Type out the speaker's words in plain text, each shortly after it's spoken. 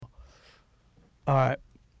All right.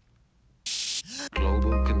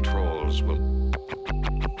 Global controls will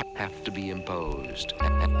have to be imposed,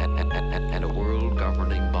 and a world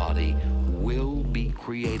governing body will be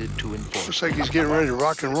created to enforce. Looks like he's getting ready to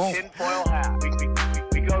rock and roll. Tinfoil hat.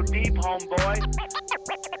 We go deep, homeboy.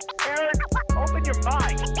 Aaron, open your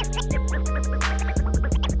mind.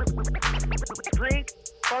 Drink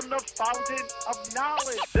from the fountain of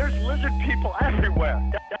knowledge. There's lizard people everywhere.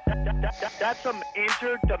 That's some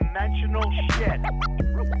interdimensional shit.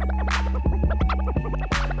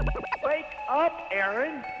 Wake up,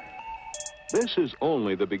 Aaron. This is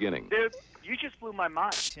only the beginning. Dude, you just blew my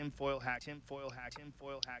mind. Tinfoil hat, tinfoil hat,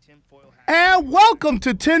 tinfoil hat, tinfoil hat. And welcome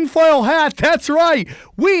to Tinfoil Hat. That's right.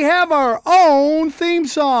 We have our own theme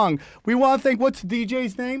song. We want to thank, what's the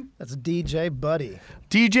DJ's name? That's DJ Buddy.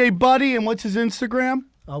 DJ Buddy, and what's his Instagram?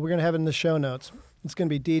 We're going to have it in the show notes. It's going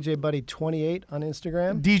to be DJ Buddy 28 on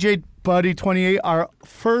Instagram. DJ Buddy 28, our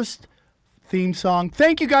first theme song.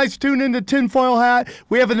 Thank you guys for tuning in to Tinfoil Hat.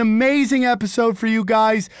 We have an amazing episode for you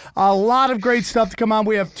guys. A lot of great stuff to come on.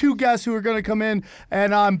 We have two guests who are going to come in,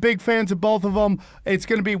 and I'm big fans of both of them. It's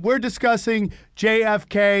going to be, we're discussing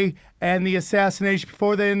JFK and the assassination.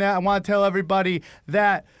 Before they end that, I want to tell everybody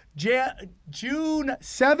that June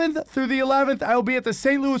 7th through the 11th, I will be at the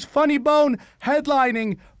St. Louis Funny Bone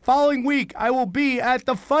headlining. Following week, I will be at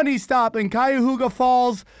the Funny Stop in Cuyahoga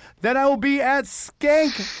Falls. Then I will be at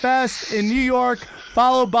Skank Fest in New York,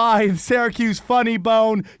 followed by Syracuse Funny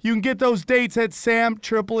Bone. You can get those dates at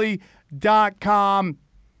samtripoli.com.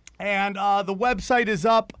 And the website is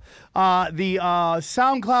up. The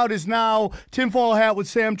SoundCloud is now Tinfoil Hat with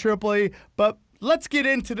Sam Tripoli. But let's get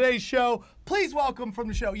into today's show. Please welcome from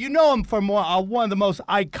the show. You know him from one of the most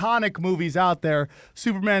iconic movies out there,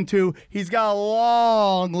 Superman 2. He's got a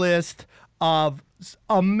long list of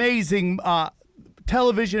amazing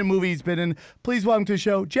television movies he's been in. Please welcome to the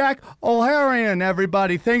show, Jack O'Halloran,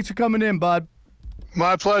 everybody. Thanks for coming in, bud.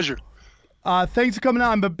 My pleasure. Thanks for coming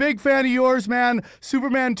on. I'm a big fan of yours, man.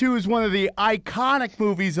 Superman 2 is one of the iconic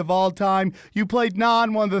movies of all time. You played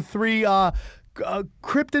Non, one of the three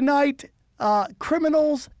kryptonite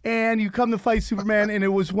criminals, and you come to fight Superman, and it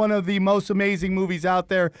was one of the most amazing movies out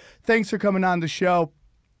there. Thanks for coming on the show.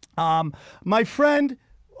 My friend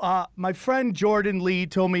Jordan Lee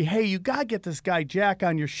told me, hey, you got to get this guy Jack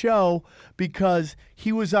on your show because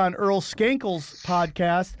he was on Earl Schenkel's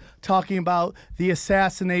podcast talking about the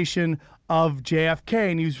assassination of JFK,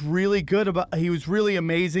 and he was really he was really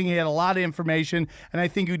amazing. He had a lot of information, and I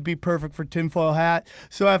think he would be perfect for Tinfoil Hat.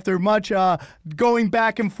 So after much going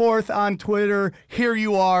back and forth on Twitter, here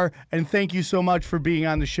you are, and thank you so much for being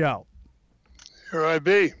on the show. Here I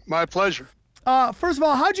be. My pleasure. First of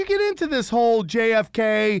all, how'd you get into this whole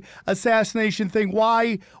JFK assassination thing?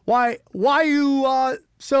 Why you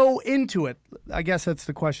so into it? I guess that's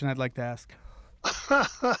the question I'd like to ask.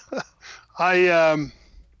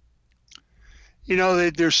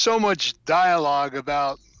 There's so much dialogue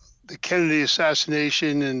about the Kennedy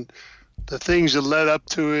assassination and the things that led up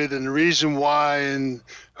to it and the reason why and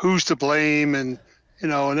who's to blame and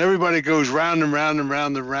everybody goes round and round and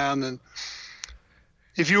round and round. And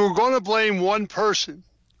if you were going to blame one person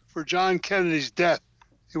for John Kennedy's death,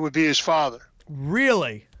 it would be his father.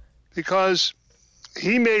 Really? Because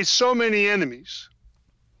he made so many enemies.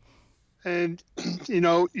 And,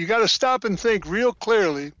 you got to stop and think real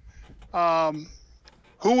clearly.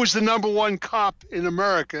 Who was the number one cop in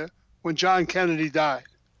America when John Kennedy died?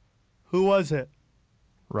 Who was it?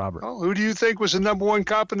 Robert. Well, who do you think was the number one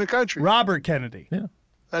cop in the country? Robert Kennedy. Yeah.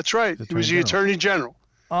 That's right. He was the Attorney General.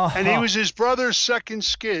 And he was his brother's second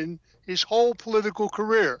skin his whole political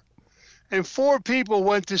career. And 4 people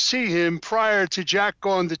went to see him prior to Jack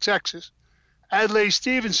going to Texas, Adlai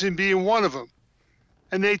Stevenson being one of them.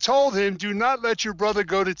 And they told him, do not let your brother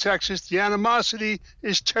go to Texas. The animosity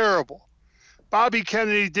is terrible. Bobby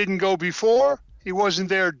Kennedy didn't go before, he wasn't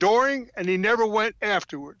there during, and he never went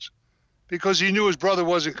afterwards because he knew his brother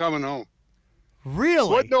wasn't coming home. Really?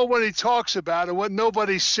 What nobody talks about and what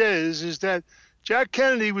nobody says is that Jack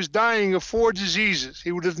Kennedy was dying of 4 diseases.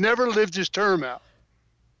 He would have never lived his term out.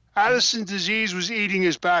 Addison's disease was eating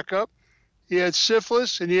his back up. He had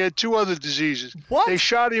syphilis, and he had 2 other diseases. What? They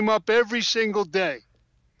shot him up every single day.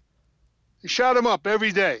 They shot him up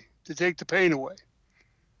every day to take the pain away.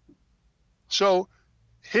 So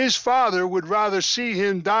his father would rather see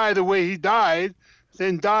him die the way he died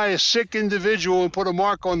than die a sick individual and put a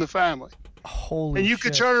mark on the family. Holy And you shit.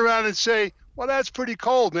 could turn around and say, well, that's pretty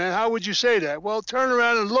cold, man. How would you say that? Well, turn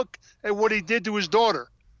around and look at what he did to his daughter.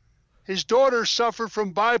 His daughter suffered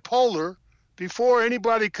from bipolar before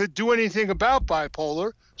anybody could do anything about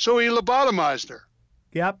bipolar, so he lobotomized her.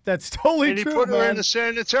 Yep, that's totally And he true, put her man. in a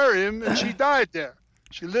sanitarium, and she died there.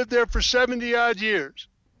 She lived there for 70-odd years.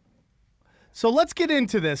 So let's get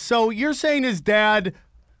into this. So you're saying his dad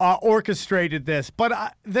orchestrated this,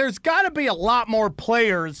 but there's got to be a lot more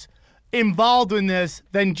players involved in this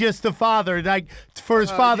than just the father. Like for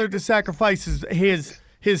his father to sacrifice his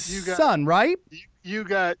son, right? You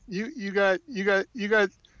got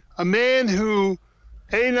a man who,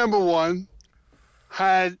 number one,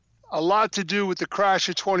 had a lot to do with the crash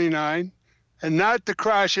of 29, and not the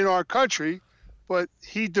crash in our country, but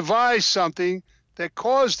he devised something that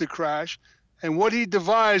caused the crash. And what he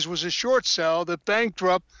devised was a short sale that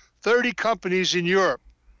bankrupt 30 companies in Europe.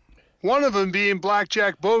 One of them being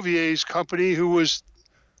Blackjack Bovier's company, who was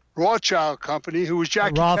Rothschild Company, who was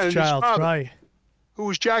Jackie Kennedy's father. Right. Who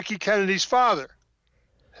was Jackie Kennedy's father.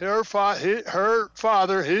 Her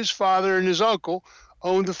father, his father, and his uncle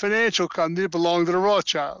owned a financial company that belonged to the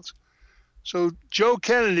Rothschilds. So Joe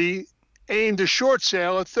Kennedy aimed a short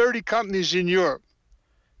sale at 30 companies in Europe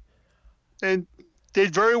and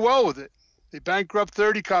did very well with it. They bankrupted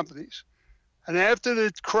 30 companies. And after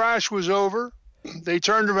the crash was over, they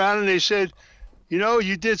turned around and they said,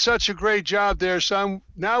 you did such a great job there, son.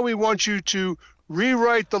 Now we want you to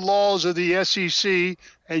rewrite the laws of the SEC,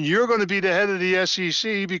 and you're going to be the head of the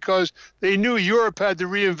SEC, because they knew Europe had to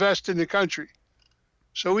reinvest in the country.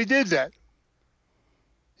 So he did that.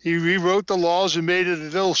 He rewrote the laws and made it a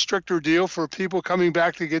little stricter deal for people coming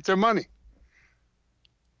back to get their money.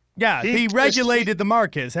 Yeah, he regulated the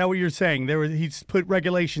market. Is that what you're saying? He's put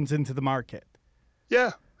regulations into the market.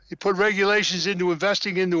 Yeah, he put regulations into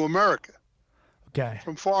investing into America. Okay.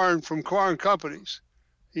 From foreign companies.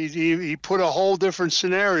 He put a whole different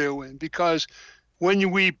scenario in, because when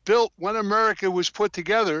America was put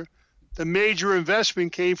together, the major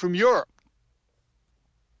investment came from Europe.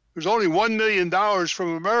 There's only $1 million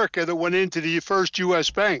from America that went into the first U.S.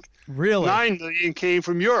 bank. Really? $9 million came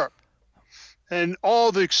from Europe. And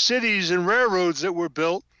all the cities and railroads that were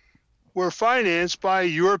built were financed by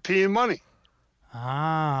European money.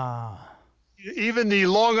 Ah. Even the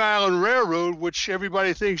Long Island Railroad, which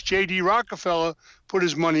everybody thinks J.D. Rockefeller put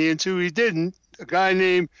his money into, he didn't. A guy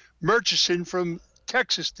named Murchison from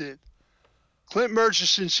Texas did. Clint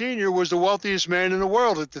Murchison Sr. was the wealthiest man in the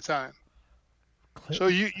world at the time. So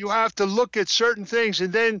you have to look at certain things.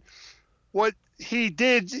 And then what he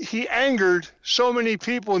did, he angered so many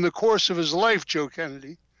people in the course of his life, Joe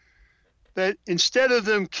Kennedy, that instead of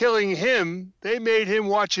them killing him, they made him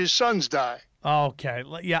watch his sons die. Okay.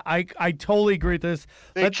 Yeah, I totally agree with this.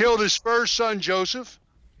 They killed his first son, Joseph.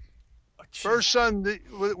 First son,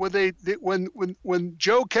 when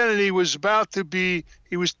Joe Kennedy was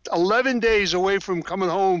he was 11 days away from coming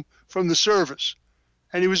home from the service.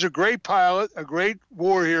 And he was a great pilot, a great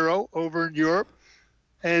war hero over in Europe.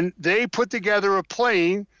 And they put together a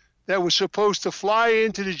plane that was supposed to fly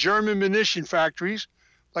into the German munition factories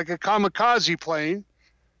like a kamikaze plane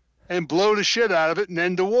and blow the shit out of it and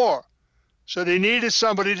end the war. So they needed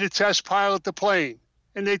somebody to test pilot the plane,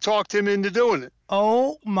 and they talked him into doing it.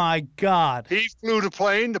 Oh, my God. He flew the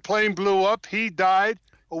plane blew up, he died.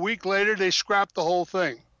 A week later, they scrapped the whole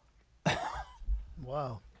thing.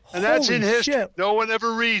 Wow. And that's Holy in history. shit. No one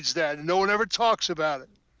ever reads that, and no one ever talks about it.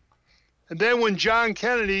 And then when John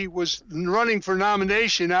Kennedy was running for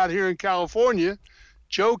nomination out here in California,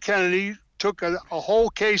 Joe Kennedy took a whole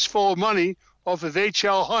case full of money off of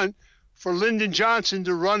H.L. Hunt for Lyndon Johnson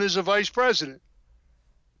to run as a vice president.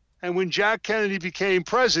 And when Jack Kennedy became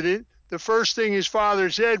president, the first thing his father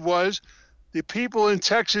said was, the people in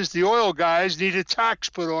Texas, the oil guys, need a tax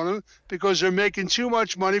put on them because they're making too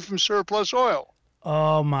much money from surplus oil.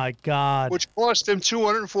 Oh, my God. Which cost them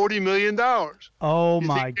 $240 million. Oh, you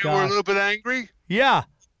my think God. They were a little bit angry? Yeah,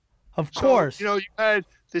 of course. You had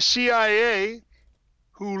the CIA,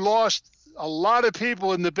 who lost a lot of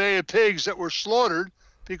people in the Bay of Pigs that were slaughtered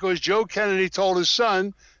because Joe Kennedy told his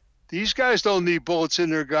son, these guys don't need bullets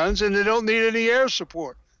in their guns and they don't need any air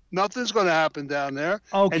support. Nothing's going to happen down there.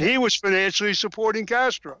 Okay. And he was financially supporting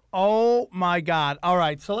Castro. Oh my God! All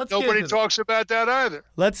right, so Nobody talks about that either.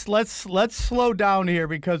 Let's slow down here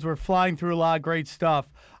because we're flying through a lot of great stuff.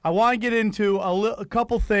 I want to get into a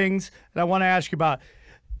couple things that I want to ask you about.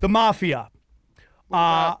 The mafia,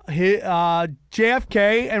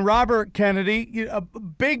 JFK and Robert Kennedy, a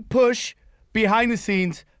big push behind the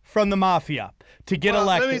scenes from the mafia to get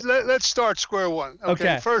elected. Let's start square one.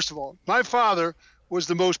 Okay. First of all, my father was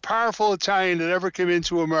the most powerful Italian that ever came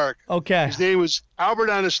into America. Okay. His name was Albert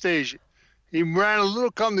Anastasia. He ran a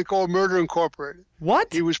little company called Murder Incorporated.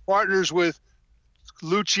 What? He was partners with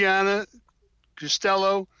Luciana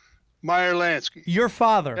Costello, Meyer Lansky. Your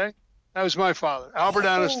father? Okay? That was my father, Albert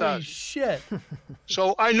Holy Anastasia. shit.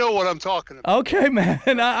 So I know what I'm talking about. Okay, man.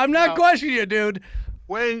 I'm not Now- questioning you, dude.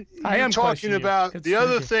 When I you're am talking questioning you. about It's the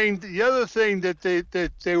other stinky. thing,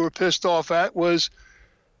 that they were pissed off at was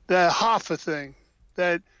the Hoffa thing,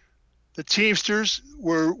 that the Teamsters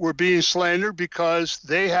were being slandered because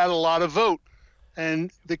they had a lot of vote,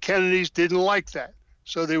 and the Kennedys didn't like that,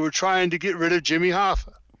 so they were trying to get rid of Jimmy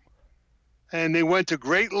Hoffa, and they went to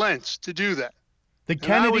great lengths to do that. The And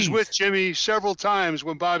I was Kennedys. with Jimmy several times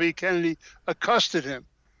when Bobby Kennedy accosted him.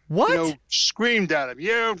 What? Screamed at him,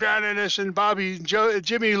 "You've done this," and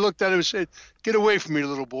Jimmy looked at him and said, "Get away from me,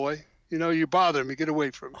 little boy. You're bothering me. Get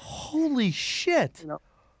away from me." Holy shit.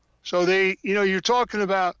 So you're talking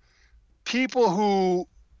about people who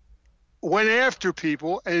went after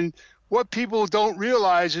people, and what people don't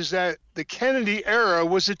realize is that the Kennedy era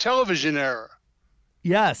was a television era.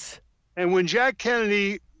 Yes. And when Joe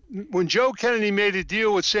Kennedy made a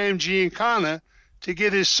deal with Sam Giancana to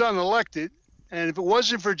get his son elected, and if it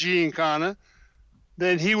wasn't for Giancana,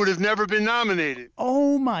 then he would have never been nominated.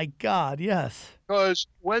 Oh, my God. Yes. Because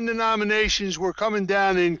when the nominations were coming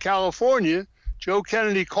down in California, Joe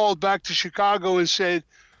Kennedy called back to Chicago and said,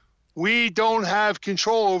 "We don't have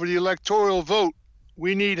control over the electoral vote.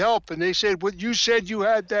 We need help." And they said, "Well, you said you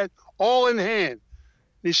had that all in hand."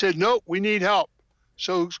 And he said, "Nope, we need help."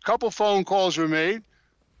 So a couple phone calls were made.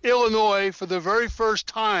 Illinois, for the very first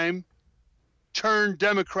time, turned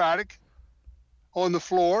Democratic on the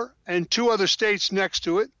floor, and two other states next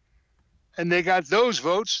to it. And they got those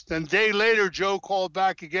votes. Then a day later, Joe called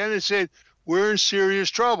back again and said, "We're in serious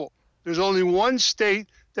trouble. There's only one state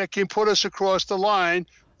that can put us across the line,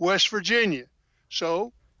 West Virginia."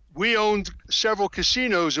 So we owned several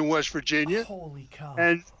casinos in West Virginia, Holy cow.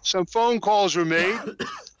 and some phone calls were made.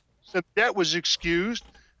 Some debt was excused,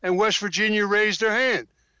 and West Virginia raised their hand.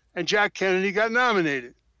 And Jack Kennedy got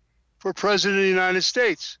nominated for president of the United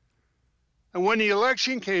States. And when the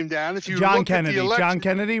election came down, if you John look Kennedy. at the election, John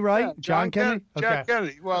Kennedy, right? Yeah, John Kennedy? Jack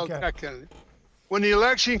Kennedy. Well, Okay. Jack Kennedy. When the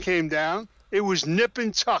election came down, it was nip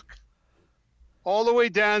and tuck all the way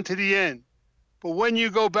down to the end. But when you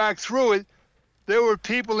go back through it, there were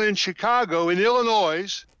people in Chicago, in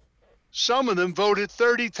Illinois, some of them voted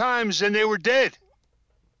 30 times and they were dead.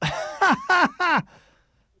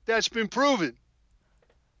 That's been proven.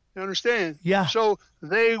 You understand? Yeah. So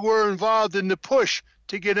they were involved in the push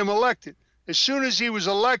to get him elected. As soon as he was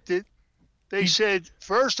elected, they said,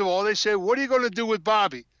 first of all, they said, "What are you going to do with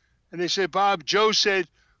Bobby?" And they said, Joe said,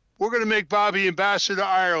 "We're going to make Bobby ambassador to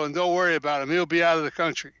Ireland. Don't worry about him. He'll be out of the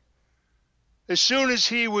country." As soon as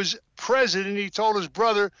he was president, he told his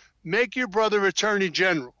brother, "Make your brother attorney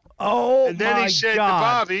general." Oh, And then my he said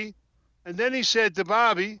God. to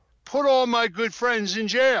Bobby, "Put all my good friends in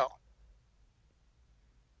jail."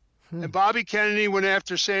 And Bobby Kennedy went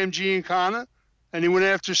after Sam Giancana, and he went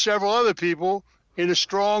after several other people in a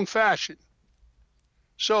strong fashion.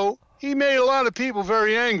 So he made a lot of people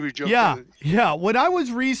very angry, Joe Yeah, Kennedy. yeah. When I was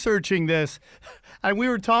researching this, and we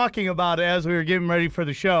were talking about it as we were getting ready for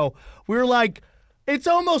the show, we were like, it's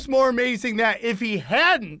almost more amazing that if he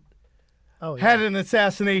hadn't Oh, yeah. had an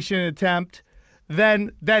assassination attempt,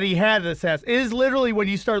 than that he had an assassin. It is literally when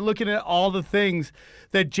you start looking at all the things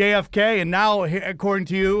that JFK, and now, according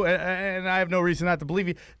to you, and I have no reason not to believe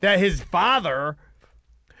you, that his father,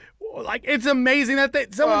 like, it's amazing that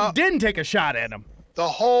someone didn't take a shot at him. The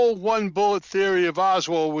whole one bullet theory of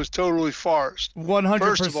Oswald was totally farced. 100%.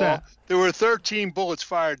 First of all, there were 13 bullets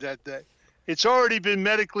fired that day. It's already been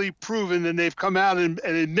medically proven, and they've come out and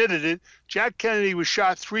admitted it. Jack Kennedy was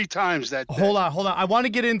shot 3 times that day. Hold on. I want to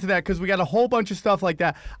get into that because we got a whole bunch of stuff like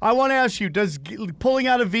that. I want to ask you, does pulling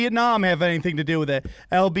out of Vietnam have anything to do with it?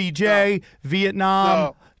 LBJ, Vietnam,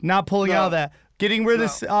 No. not pulling out of that. Getting rid of,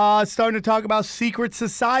 starting to talk about secret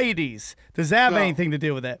societies. Does that have No. anything to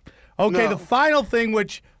do with it? Okay, No. the final thing,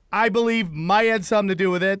 which I believe might have something to do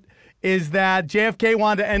with it, is that JFK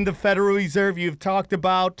wanted to end the Federal Reserve. You've talked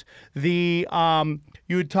about the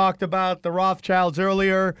Rothschilds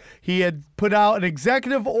earlier. He had put out an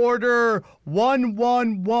executive order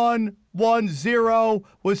 11110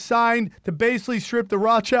 was signed to basically strip the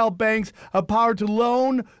Rothschild banks of power to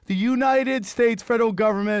loan the United States federal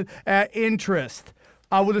government at interest.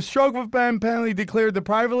 With a stroke of a pen, penalty declared the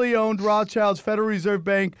privately owned Rothschilds Federal Reserve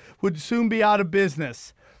Bank would soon be out of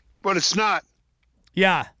business. But it's not.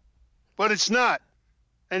 Yeah. But it's not.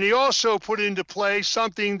 And he also put into play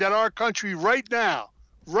something that our country right now,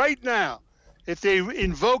 if they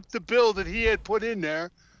invoked the bill that he had put in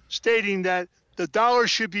there, stating that the dollar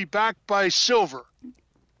should be backed by silver.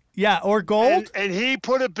 Yeah, or gold? And he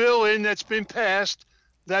put a bill in that's been passed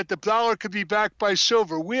that the dollar could be backed by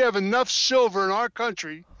silver. We have enough silver in our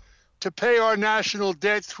country to pay our national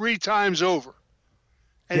debt 3 times over.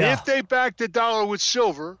 And Yeah. if they back the dollar with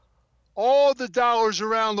silver, all the dollars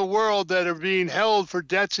around the world that are being held for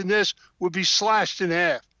debts in this would be slashed in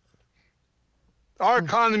half. Our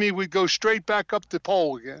economy would go straight back up the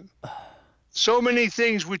pole again. So many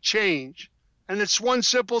things would change. And it's one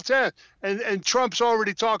simple test. And Trump's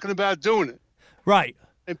already talking about doing it. Right.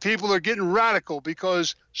 And people are getting radical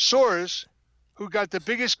because Soros, who got the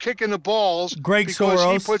biggest kick in the balls, Greg because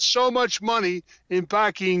Soros. he put so much money in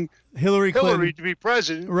backing Hillary Clinton. to be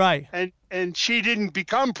president, Right. and she didn't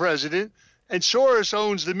become president, and Soros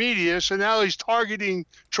owns the media, so now he's targeting,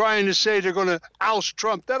 trying to say they're going to oust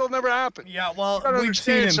Trump. That'll never happen. Yeah, well, You gotta we've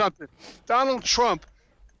seen understand him. something. Donald Trump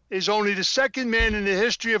is only the second man in the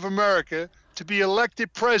history of America to be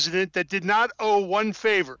elected president that did not owe one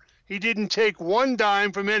favor. He didn't take one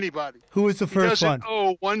dime from anybody. Who was the He first one? doesn't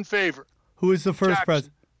owe one favor. Who was the first Jackson.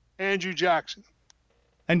 president? Andrew Jackson.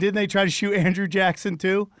 And didn't they try to shoot Andrew Jackson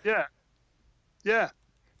too? Yeah. Yeah.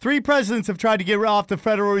 3 presidents have tried to get off the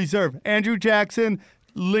Federal Reserve: Andrew Jackson,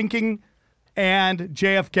 Lincoln, and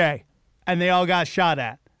JFK, and they all got shot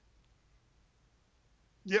at.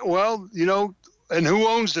 Yeah. Well, you know, and who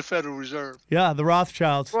owns the Federal Reserve? Yeah, the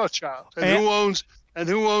Rothschilds. Rothschilds. And And-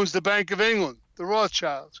 who owns the Bank of England? The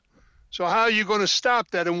Rothschilds. So how are you going to stop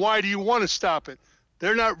that, and why do you want to stop it?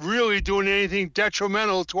 They're not really doing anything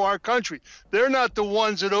detrimental to our country. They're not the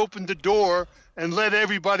ones that opened the door and let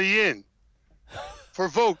everybody in for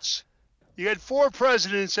votes. You had 4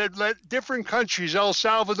 presidents that let different countries, El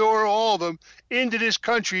Salvador, all of them, into this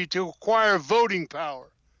country to acquire voting power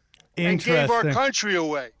and gave our Interesting. country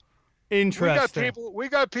away. Interesting. We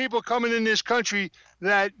got people coming in this country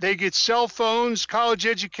that they get cell phones, college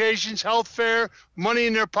educations, health care, money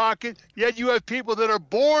in their pocket. Yet you have people that are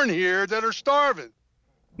born here that are starving.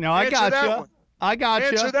 No, I Answer got that you. one. I got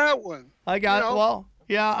Answer you. that one. I got You know? well.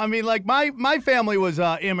 Yeah, I mean, like my family was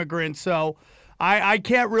immigrants, so I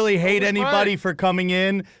can't really hate was anybody mine. for coming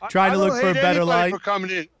in, trying I to don't look for a hate better anybody life. for coming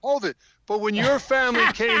in. Hold it. But when your family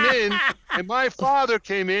came in, and my father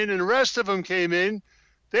came in, and the rest of them came in,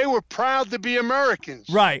 they were proud to be Americans.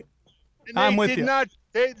 Right. And they I'm with did you. not.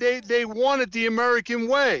 They wanted the American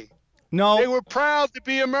way. No, They were proud to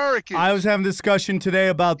be Americans. I was having a discussion today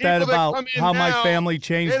about that, People that about come in how my now, family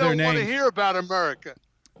changed they their don't want to name. hear about America.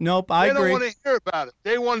 Nope, I They don't agree. want to hear about it.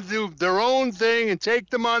 They want to do their own thing and take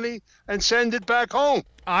the money and send it back home.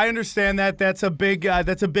 I understand that. That's a big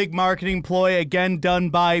marketing ploy, again, done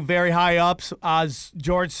by very high ups.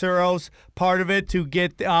 George Soros, part of it, to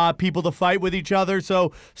get people to fight with each other.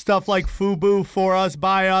 So stuff like FUBU, for us,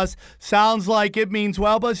 by us, sounds like it means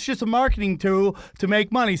well, but it's just a marketing tool to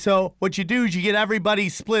make money. So what you do is you get everybody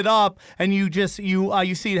split up, and you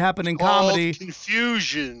see it happen in comedy. Called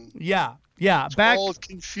confusion. Yeah. Called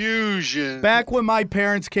confusion. Back when my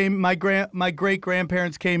parents came, my great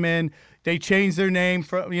grandparents came in, they changed their name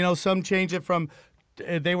from, some changed it from,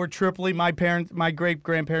 they were Tripoli. My great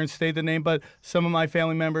grandparents stayed the name, but some of my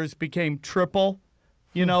family members became Triple.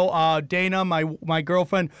 Dana, my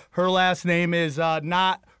girlfriend, her last name is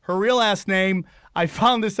not her real last name. I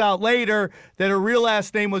found this out later that her real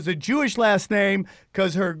last name was a Jewish last name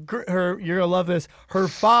because her you're gonna love this. Her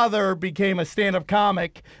father became a stand-up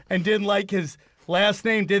comic and didn't like his last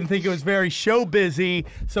name, didn't think it was very show busy,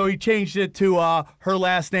 so he changed it to her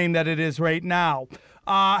last name that it is right now.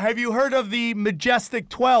 Have you heard of the Majestic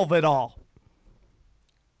 12 at all?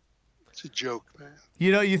 It's a joke, man.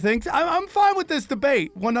 You think? I'm fine with this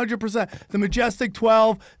debate, 100%. The Majestic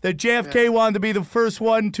 12, that JFK wanted to be the first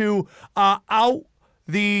one to out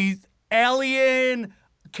the alien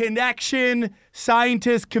connection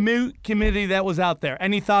scientist committee that was out there.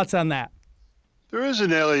 Any thoughts on that? There is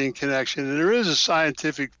an alien connection, and there is a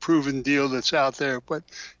scientific proven deal that's out there. But,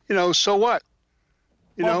 so what?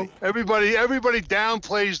 Everybody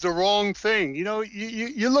downplays the wrong thing.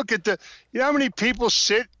 You look at how many people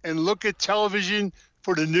sit and look at television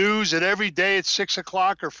for the news at every day at 6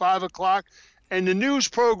 o'clock or 5 o'clock, and the news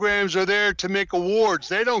programs are there to make awards.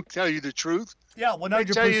 They don't tell you the truth. Yeah, 100%.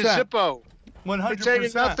 They tell you Zippo. 100%. They tell you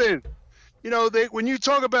nothing. When you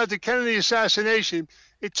talk about the Kennedy assassination,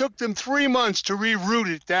 it took them 3 months to reroute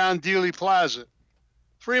it down Dealey Plaza.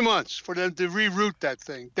 3 months for them to reroute that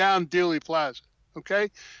thing down Dealey Plaza. Okay?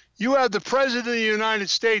 You have the President of the United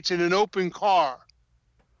States in an open car.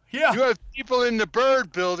 Yeah. You have people in the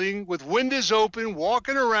Byrd building with windows open,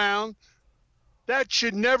 walking around. That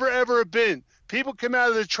should never, ever have been. People come out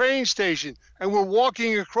of the train station and were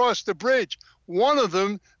walking across the bridge. One of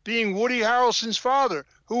them being Woody Harrelson's father,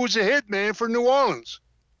 who was a hitman for New Orleans.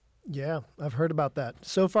 Yeah, I've heard about that.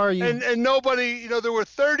 So far, And nobody, there were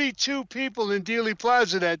 32 people in Dealey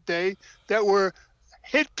Plaza that day that were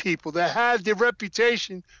hit people, that had the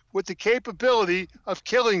reputation with the capability of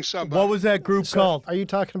killing somebody. What was that group called? Are you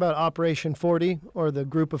talking about Operation 40 or the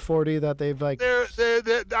group of 40 that they've like?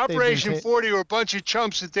 The Operation 40 were a bunch of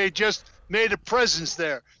chumps that they just made a presence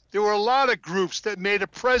there. There were a lot of groups that made a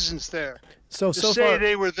presence there. So far,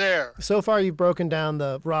 they were there. So far, you've broken down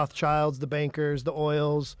the Rothschilds, the bankers, the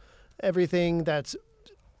oils, everything that's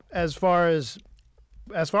as far as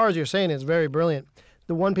you're saying is very brilliant.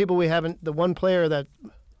 The one player that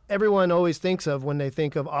everyone always thinks of when they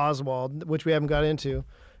think of Oswald, which we haven't got into,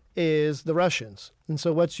 is the Russians. And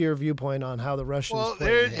so, what's your viewpoint on how the Russians? Well,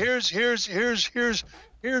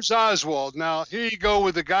 here's Oswald. Now here you go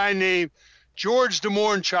with a guy named George de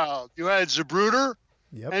Mohrenchild. You had Zapruder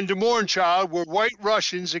and de Mohrenchild were white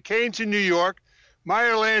Russians that came to New York.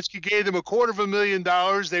 Meyer Lansky gave them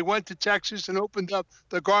 $250,000. They went to Texas and opened up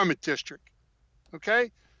the garment district.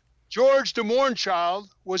 Okay, George de Mohrenchild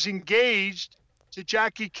was engaged to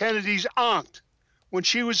Jackie Kennedy's aunt. When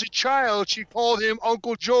she was a child, she called him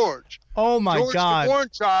Uncle George. Oh my God!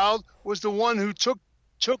 George de Mohrenchild was the one who took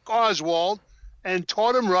Oswald and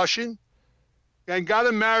taught him Russian, and got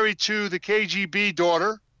him married to the KGB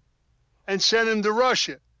daughter, and sent him to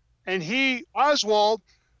Russia. And Oswald,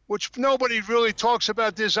 which nobody really talks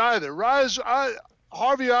about this either.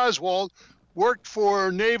 Harvey Oswald worked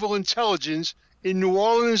for naval intelligence in New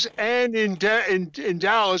Orleans and in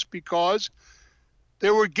Dallas because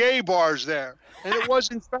there were gay bars there, and it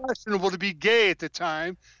wasn't fashionable to be gay at the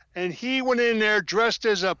time. And he went in there dressed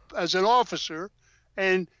as an officer,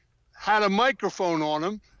 and had a microphone on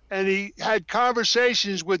him, and he had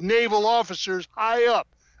conversations with naval officers high up,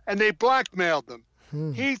 and they blackmailed them.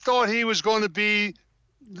 He thought he was going to be.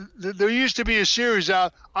 There used to be a series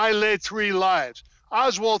out, I Led 3 Lives.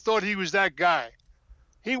 Oswald thought he was that guy.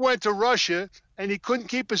 He went to Russia, and he couldn't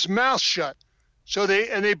keep his mouth shut. So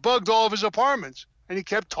they bugged all of his apartments, and he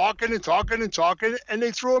kept talking and talking and talking, and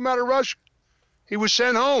they threw him out of Russia. He was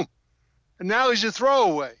sent home, and now he's a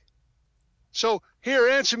throwaway. So here,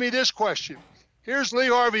 answer me this question. Here's Lee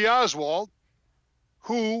Harvey Oswald,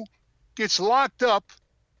 who gets locked up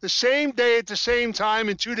the same day at the same time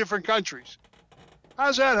in 2 different countries.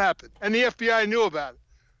 How's that happen? And the FBI knew about it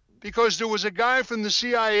because there was a guy from the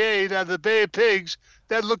CIA out of the Bay of Pigs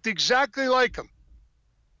that looked exactly like him.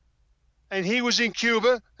 And he was in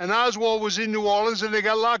Cuba, and Oswald was in New Orleans, and they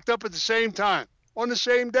got locked up at the same time on the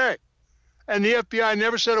same day. And the FBI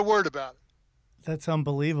never said a word about it. That's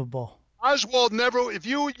unbelievable. Oswald never, if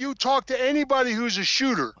you talk to anybody who's a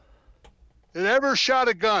shooter that ever shot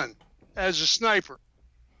a gun as a sniper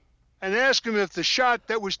and ask him if the shot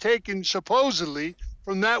that was taken supposedly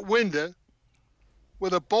from that window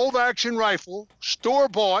with a bolt action rifle,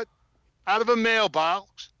 store-bought, out of a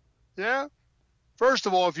mailbox, yeah? First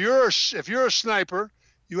of all, if you're a sniper,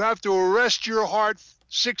 you have to arrest your heart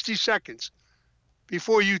 60 seconds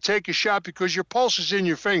before you take a shot because your pulse is in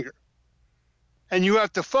your finger. And you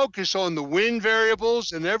have to focus on the wind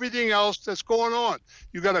variables and everything else that's going on.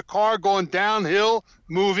 You got a car going downhill,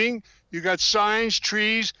 moving. You got signs,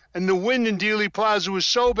 trees, and the wind in Dealey Plaza was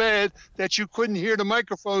so bad that you couldn't hear the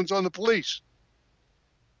microphones on the police.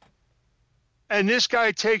 And this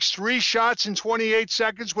guy takes 3 shots in 28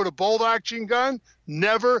 seconds with a bolt-action gun.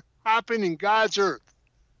 Never happened in God's earth.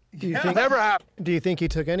 Never happened. Do you think he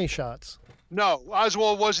took any shots? No,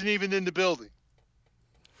 Oswald wasn't even in the building.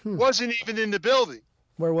 Wasn't even in the building.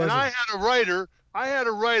 Where was he? I had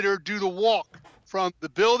a writer do the walk from the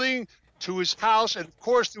building to his house, and of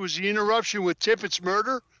course there was the interruption with Tippett's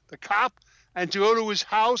murder, the cop, and to go to his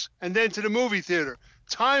house and then to the movie theater.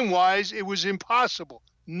 Time-wise, it was impossible.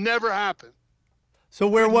 Never happened. So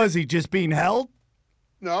where was he? Just being held?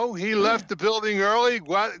 No, he left the building early,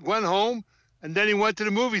 went home, and then he went to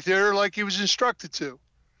the movie theater like he was instructed to.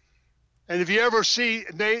 And if you ever see,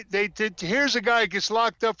 here's a guy who gets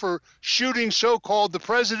locked up for shooting so-called the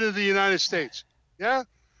President of the United States. Yeah?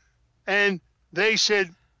 And they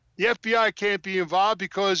said the FBI can't be involved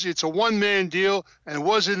because it's a one-man deal and it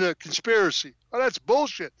wasn't a conspiracy. Well, that's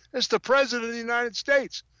bullshit. It's the President of the United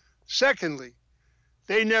States. Secondly,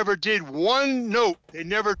 they never did one note. They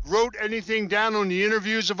never wrote anything down on the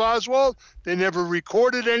interviews of Oswald. They never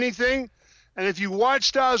recorded anything. And if you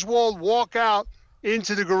watched Oswald walk out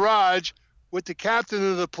into the garage with the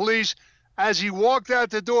captain of the police, as he walked out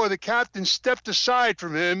the door, the captain stepped aside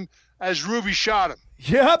from him as Ruby shot him.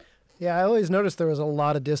 Yep. Yeah, I always noticed there was a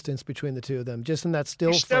lot of distance between the two of them, just in that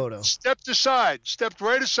still photo. Stepped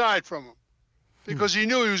right aside from him because he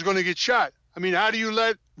knew he was going to get shot. I mean, how do you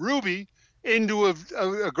let Ruby into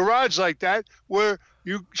a garage like that where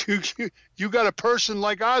you got a person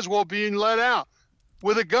like Oswald being let out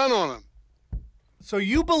with a gun on him? So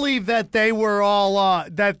you believe that they were all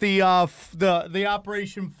that the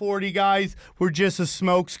Operation 40 guys were just a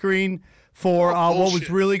smokescreen for what was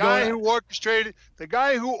really going on? The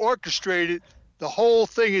guy who orchestrated the whole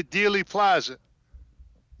thing at Dealey Plaza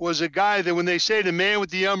was a guy that when they say the man with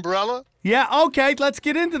the umbrella. Yeah, okay, let's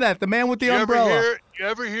get into that. The man with the umbrella.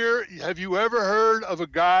 Have you ever heard of a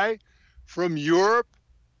guy from Europe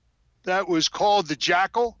that was called the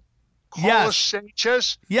Jackal? Carlos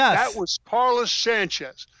Sanchez? Yes. That was Carlos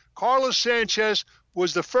Sanchez. Carlos Sanchez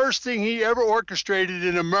was the first thing he ever orchestrated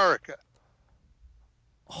in America.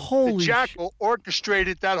 Holy the Jackal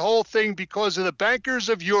orchestrated that whole thing because of the bankers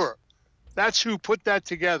of Europe. That's who put that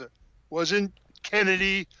together. Wasn't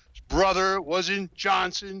Kennedy's brother, wasn't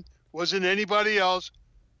Johnson, wasn't anybody else.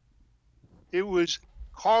 It was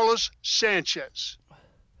Carlos Sanchez.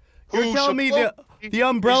 You're telling me the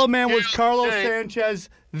umbrella man was Carlos Sanchez,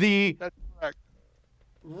 That's correct.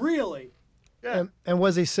 Really? Yeah. And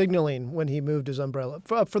was he signaling when he moved his umbrella?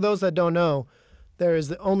 For those that don't know, there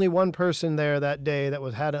is only one person there that day that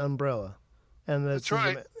had an umbrella. And that's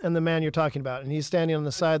right. And the man you're talking about. And he's standing on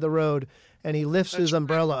the side of the road, and he lifts his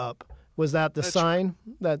umbrella up. Was that the sign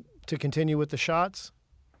that to continue with the shots?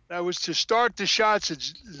 That was to start the shots.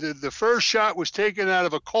 The first shot was taken out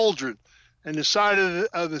of a cauldron, and the side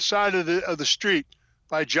of the street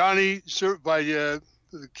by the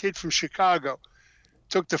kid from Chicago.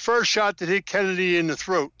 Took the first shot that hit Kennedy in the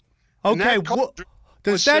throat. Okay,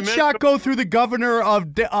 does that shot go through the governor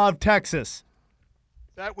of Texas?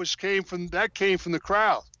 That came from the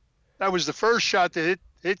crowd. That was the first shot that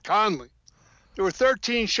hit Conley. There were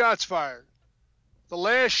 13 shots fired. The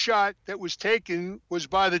last shot that was taken was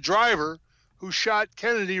by the driver who shot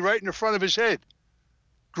Kennedy right in the front of his head,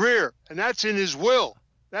 Greer, and that's in his will.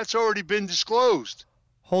 That's already been disclosed.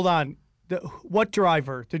 Hold on. What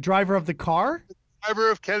driver? The driver of the car? The driver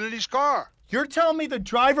of Kennedy's car. You're telling me the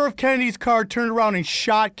driver of Kennedy's car turned around and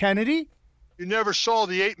shot Kennedy? You never saw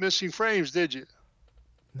the 8 missing frames, did you?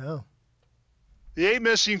 No. The 8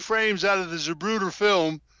 missing frames out of the Zapruder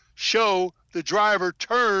film show the driver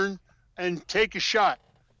turn and take a shot.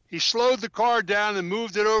 He slowed the car down and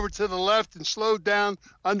moved it over to the left and slowed down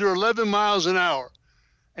under 11 miles an hour.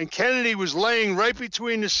 And Kennedy was laying right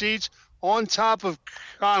between the seats on top of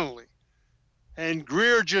Connolly. And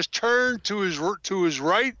Greer just turned to his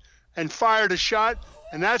right and fired a shot.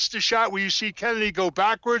 And that's the shot where you see Kennedy go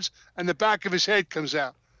backwards and the back of his head comes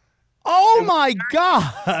out. Oh, my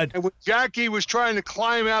God. And when Jackie was trying to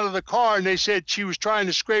climb out of the car and they said she was trying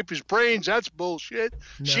to scrape his brains, that's bullshit.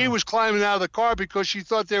 No. She was climbing out of the car because she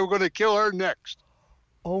thought they were going to kill her next.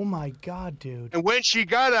 Oh, my God, dude. And when she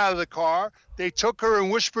got out of the car, they took her and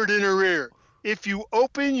whispered in her ear, if you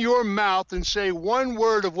open your mouth and say one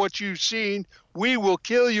word of what you've seen, we will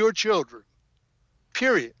kill your children.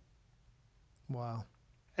 Period. Wow.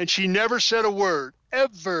 And she never said a word,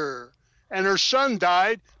 ever. And her son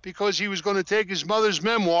died because he was going to take his mother's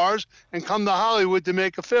memoirs and come to Hollywood to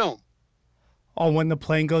make a film. Oh, when the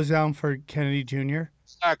plane goes down for Kennedy Jr.?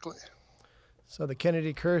 Exactly. So the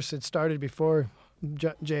Kennedy curse, it started before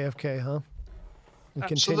JFK, huh? And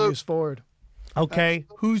Absolutely. continues forward. Okay.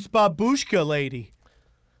 Who's Babushka lady?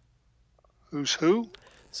 Who's who?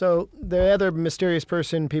 So the other mysterious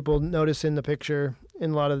person people notice in the picture,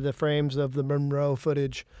 in a lot of the frames of the Monroe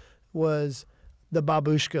footage, was the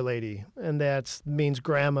Babushka lady, and that means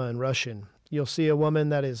grandma in Russian. You'll see a woman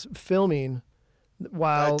that is filming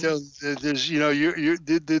while there's,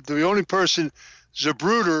 the only person,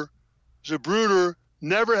 Zapruder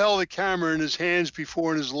never held a camera in his hands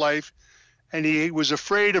before in his life, and he was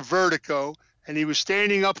afraid of vertigo, and he was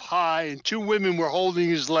standing up high, and 2 women were holding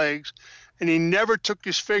his legs, and he never took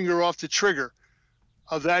his finger off the trigger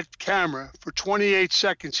of that camera. For 28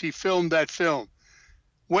 seconds, he filmed that film.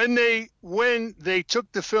 When they took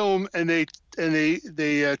the film and they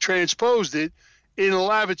transposed it in a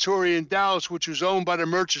lavatory in Dallas, which was owned by the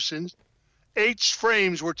Murchisons, 8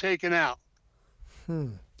 frames were taken out.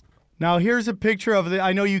 Now here's a picture of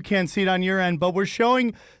I know you can't see it on your end, but we're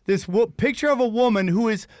showing this picture of a woman who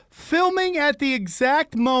is filming at the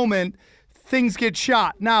exact moment things get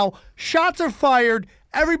shot. Now, shots are fired.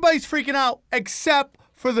 Everybody's freaking out except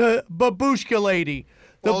for the Babushka lady.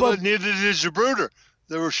 Neither did Zapruder.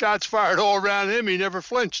 There were shots fired all around him. He never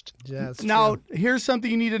flinched. Yeah, that's now, true. Here's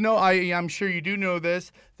something you need to know. I'm sure you do know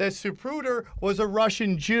this, that Zapruder was a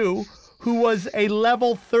Russian Jew who was a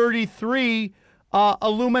level 33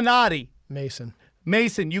 Illuminati.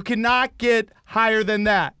 Mason. You cannot get higher than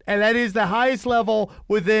that. And that is the highest level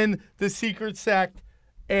within the secret sect.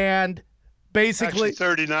 And basically... Actually,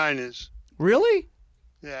 39 is. Really?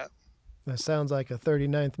 Yeah. That sounds like a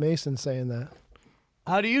 39th Mason saying that.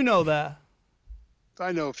 How do you know that?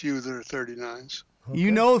 I know a few that are 39s.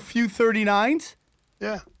 You know a few 39s?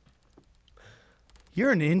 Yeah.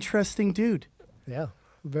 You're an interesting dude. Yeah,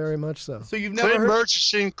 very much so. So you've never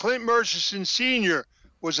Clint Murchison Sr.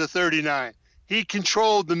 was a 39. He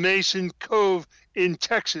controlled the Mason Cove in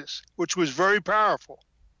Texas, which was very powerful.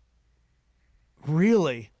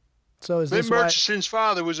 Really? So is Clint this why, Murchison's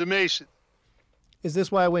father was a Mason. is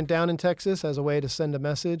this why I went down in Texas as a way to send a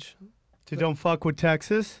message? To don't fuck with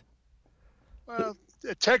Texas? Well,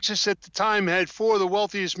 Texas at the time had 4 of the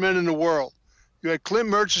wealthiest men in the world. You had Clint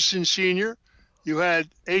Murchison Sr., you had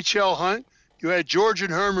H.L. Hunt, you had George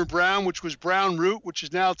and Herman Brown, which was Brown Root, which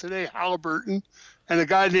is now today Halliburton, and a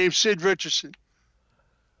guy named Sid Richardson.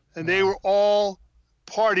 And they were all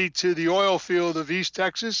party to the oil field of East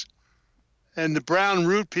Texas. And the Brown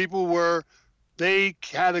Root people they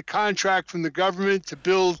had a contract from the government to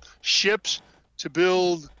build ships, to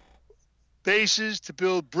build bases, to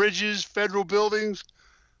build bridges, federal buildings.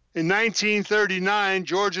 In 1939,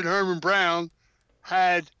 George and Herman Brown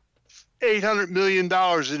had $800 million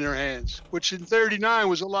in their hands, which in 39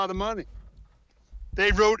 was a lot of money.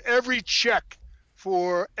 They wrote every check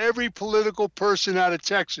for every political person out of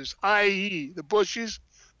Texas, i.e. the Bushes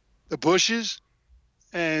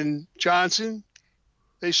and Johnson.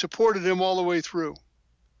 They supported him all the way through.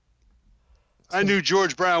 I knew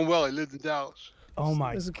George Brown well. He lived in Dallas. Oh my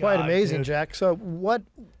God! This is quite amazing, dude. Jack. So what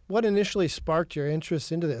initially sparked your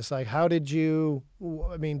interest into this? Like, how did you?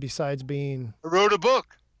 I mean, besides being, I wrote a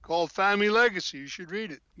book called Family Legacy. You should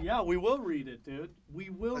read it. Yeah, we will read it, dude.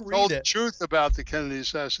 We will I read told it. the truth about the Kennedy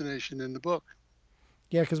assassination in the book.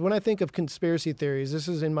 yeah, because when I think of conspiracy theories, this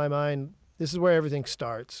is in my mind. This is where everything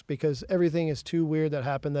starts because everything is too weird that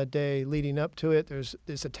happened that day leading up to it. There's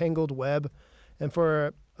a tangled web, and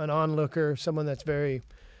for an onlooker, someone that's very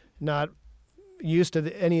not used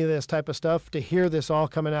to any of this type of stuff, to hear this all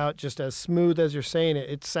coming out just as smooth as you're saying it,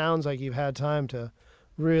 it sounds like you've had time to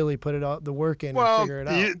really put it all the work in and figure it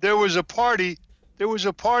out. There was a party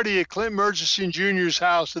at Clint Murchison Jr.'s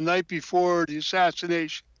house the night before the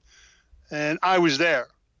assassination, and I was there.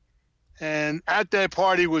 And at that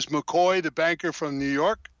party was McCoy, the banker from New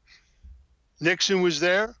York. Nixon was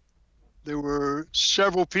there. There were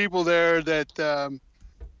several people there that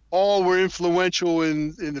all were influential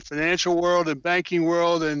in the financial world and banking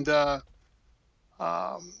world. And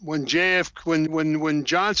when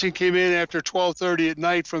Johnson came in after 12:30 at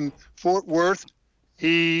night from Fort Worth,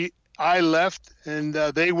 I left, and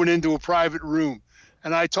they went into a private room.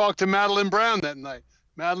 And I talked to Madeline Brown that night.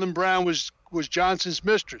 Madeline Brown was Johnson's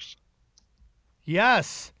mistress.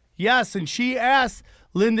 Yes, and she asked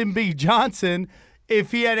Lyndon B. Johnson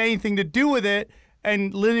if he had anything to do with it,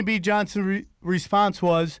 and Lyndon B. Johnson's response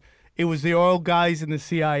was, it was the oil guys and the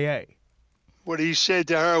CIA. What he said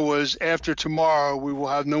to her was, after tomorrow, we will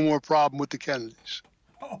have no more problem with the Kennedys.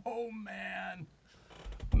 Oh,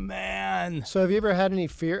 man. So have you ever had any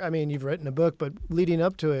fear? I mean, you've written a book, but leading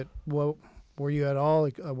up to it, well, were you at all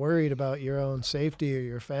worried about your own safety or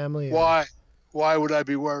your family? Why? Why would I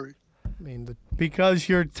be worried? I mean, Because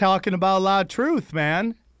you're talking about a lot of truth,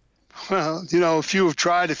 man. Well, a few have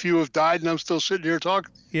tried, a few have died, and I'm still sitting here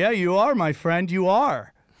talking. Yeah, you are, my friend. You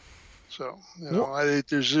are. So,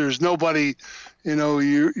 there's nobody,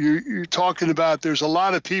 you're talking about, there's a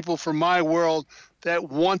lot of people from my world that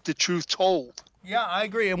want the truth told. Yeah, I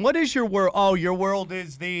agree. And what is your world? Oh, your world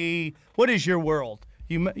is what is your world?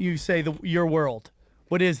 You say your world.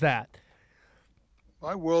 What is that?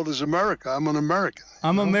 My world is America. I'm an American.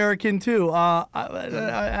 I'm American too.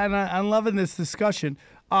 I'm loving this discussion.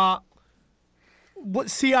 What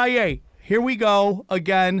CIA? Here we go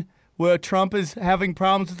again. Where Trump is having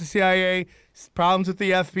problems with the CIA, problems with the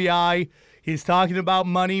FBI. He's talking about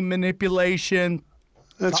money manipulation.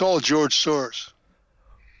 That's all George Soros.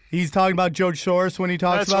 He's talking about George Soros when he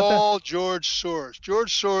talks about that? That's all George Soros.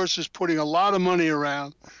 George Soros is putting a lot of money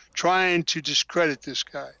around trying to discredit this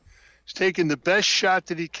guy. He's taking the best shot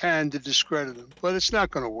that he can to discredit him, but it's not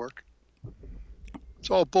going to work. It's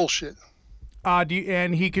all bullshit.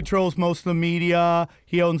 And he controls most of the media.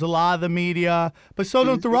 He owns a lot of the media. But so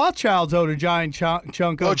don't the Rothschilds own a giant chunk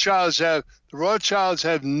of... The Rothschilds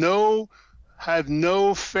have no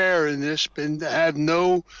fare in this, and have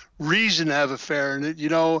no reason to have a fare in it.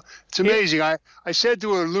 It's amazing. I said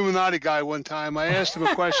to an Illuminati guy one time, I asked him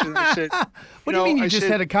a question. I said, What do you mean you just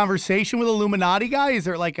had a conversation with an Illuminati guy? Is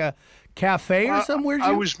there like a cafe or somewhere?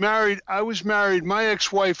 I was married. My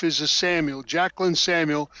ex-wife is a Samuel. Jacqueline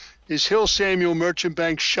Samuel is Hill Samuel Merchant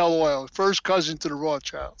Bank Shell Oil, first cousin to the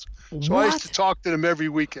Rothschilds. So I used to talk to them every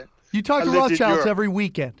weekend. You talk to Rothschilds every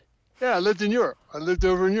weekend? Yeah, I lived in Europe. I lived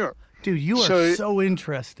over in Europe. Dude, you are so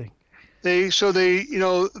interesting.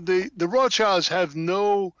 The Rothschilds have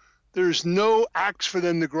there's no axe for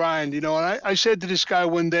them to grind, and I said to this guy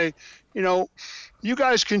one day, you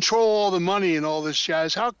guys control all the money and all this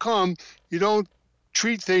jazz. How come you don't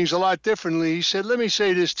treat things a lot differently? He said, let me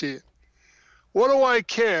say this to you. What do I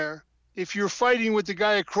care if you're fighting with the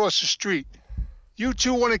guy across the street? You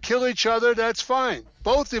two want to kill each other, that's fine.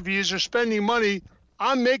 Both of you are spending money.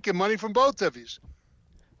 I'm making money from both of you.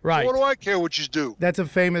 Right. So what do I care what you do? That's a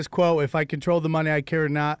famous quote. If I control the money, I care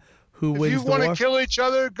not who wins the war. If you want to kill each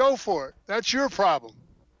other, go for it. That's your problem.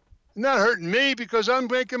 It's not hurting me because I'm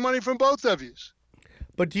making money from both of you.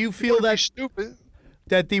 But do you feel that stupid?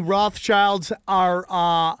 That the Rothschilds are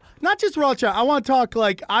not just Rothschild? I want to talk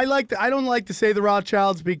I don't like to say the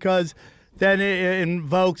Rothschilds because then it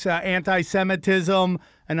invokes anti-Semitism,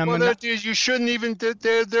 and you shouldn't even.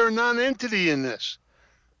 They're a non-entity in this,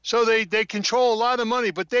 so they control a lot of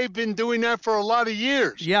money, but they've been doing that for a lot of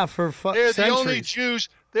years. Yeah, for they're centuries. The only Jews.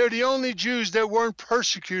 They're the only Jews that weren't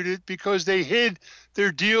persecuted because they hid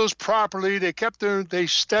their deals properly. They kept They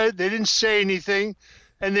didn't say anything.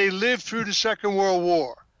 And they lived through the Second World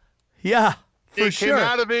War. Yeah, They came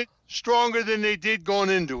out of it stronger than they did going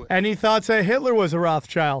into it. Any thoughts that Hitler was a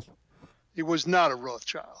Rothschild? He was not a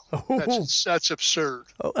Rothschild. Oh. That's absurd.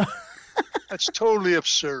 Oh. That's totally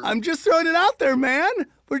absurd. I'm just throwing it out there, man.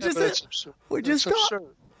 We're just absurd. We're just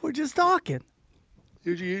talking.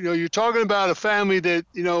 You're talking about a family that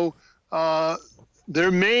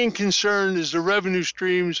their main concern is the revenue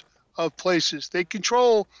streams of places. They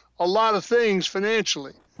control a lot of things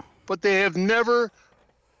financially, but they have never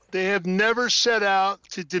set out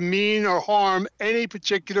to demean or harm any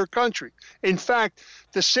particular country. In fact,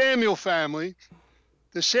 the Samuel family,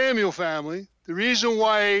 the reason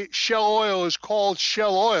why Shell Oil is called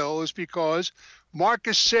Shell Oil is because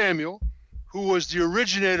Marcus Samuel, who was the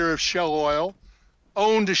originator of Shell Oil,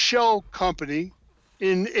 owned a Shell company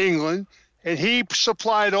in England, and he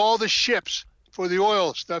supplied all the ships for the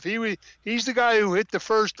oil stuff. He's the guy who hit the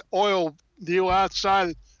first oil deal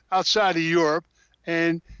outside of Europe,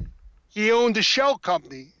 and he owned a Shell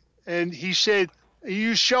company. And he said he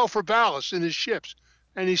used Shell for ballast in his ships.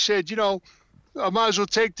 And he said, I might as well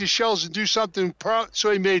take the shells and do something.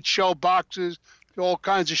 So he made Shell boxes, all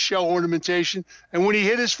kinds of Shell ornamentation. And when he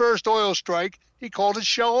hit his first oil strike, he called it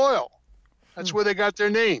Shell Oil. That's where they got their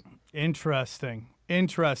name. Interesting.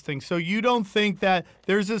 So you don't think that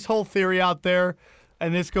there's this whole theory out there,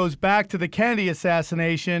 and this goes back to the Kennedy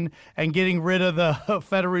assassination and getting rid of the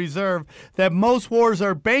Federal Reserve, that most wars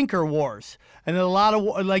are banker wars. And a lot of,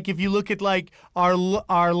 if you look at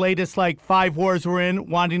our latest 5 wars we're in,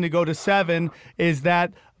 wanting to go to 7, is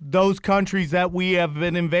that those countries that we have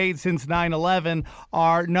been invaded since 9/11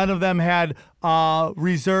 none of them had Federal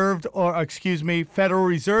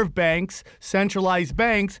Reserve banks, centralized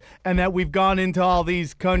banks, and that we've gone into all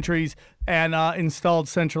these countries and installed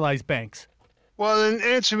centralized banks. Well, then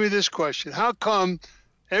answer me this question. How come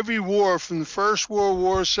every war from the First World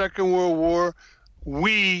War, Second World War,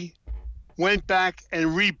 we went back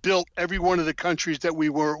and rebuilt every one of the countries that we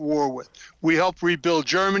were at war with? We helped rebuild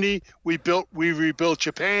Germany. We rebuilt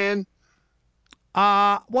Japan.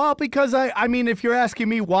 Well, because I mean, if you're asking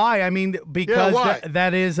me why, because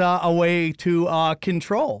that is a way to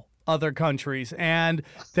control other countries and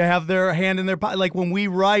to have their hand in their pocket. Like when we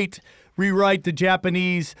rewrite the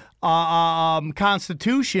Japanese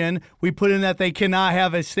constitution, we put in that they cannot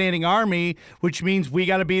have a standing army, which means we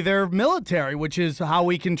got to be their military, which is how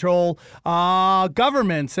we control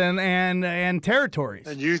governments and territories.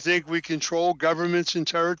 And you think we control governments and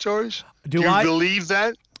territories? Do you believe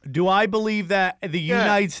that? Do I believe that the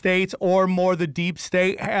United States, or more the deep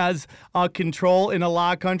state, has control in a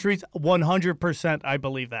lot of countries? 100% I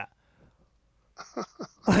believe that.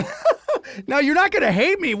 Now, you're not going to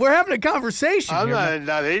hate me. We're having a conversation. I'm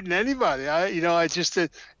not hating anybody.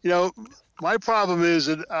 My problem is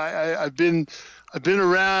that I've been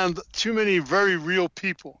around too many very real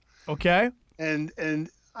people. Okay. And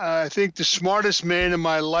I think the smartest man in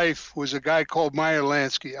my life was a guy called Meyer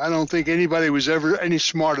Lansky. I don't think anybody was ever any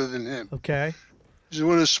smarter than him. Okay. He's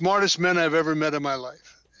one of the smartest men I've ever met in my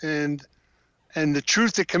life. And the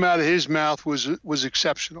truth that came out of his mouth was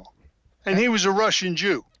exceptional. And he was a Russian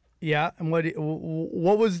Jew. Yeah, and what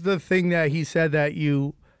was the thing that he said that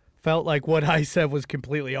you felt like what I said was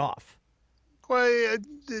completely off? Well,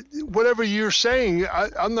 whatever you're saying,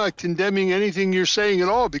 I'm not condemning anything you're saying at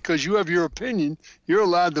all, because you have your opinion. You're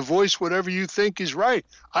allowed to voice whatever you think is right.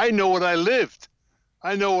 I know what I lived.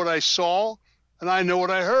 I know what I saw, and I know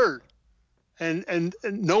what I heard. And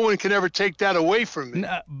no one can ever take that away from me.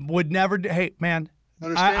 Would never. Hey, man,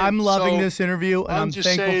 Understand? I'm loving So, this interview, and I'm just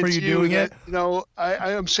thankful saying for to you doing that, it. You know,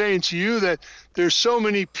 I am saying to you that there's so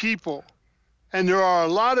many people, and there are a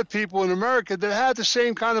lot of people in America that have the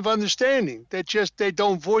same kind of understanding. That just they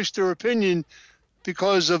don't voice their opinion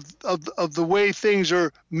because of the way things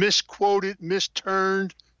are misquoted,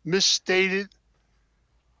 misturned, misstated.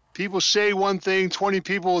 People say one thing, 20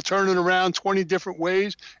 people will turn it around 20 different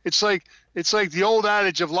ways. It's like the old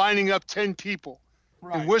adage of lining up 10 people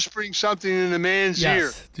and whispering something in a man's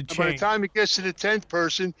ear. And by the time it gets to the 10th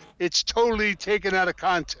person, it's totally taken out of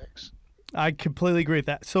context. I completely agree with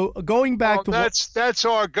that. So going back to that's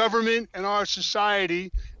our government and our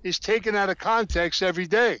society is taken out of context every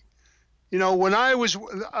day. You know, when I was,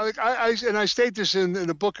 I state this in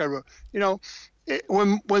a book I wrote. You know,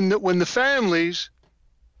 when the families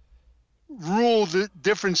ruled the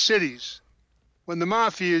different cities, when the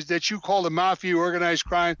mafias that you call the mafia, organized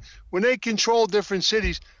crime, when they controlled different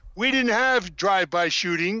cities, we didn't have drive-by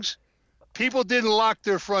shootings. People didn't lock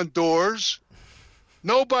their front doors.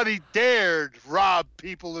 Nobody dared rob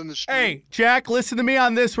people in the street. Hey, Jack, listen to me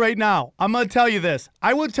on this right now. I'm going to tell you this.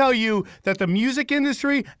 I will tell you that the music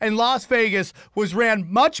industry in Las Vegas was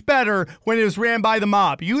ran much better when it was ran by the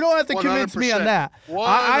mob. You don't have to convince me on that. 100%.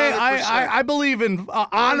 I believe in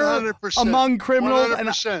honor 100%. among criminals.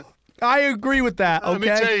 100%. And I agree with that, okay? Let me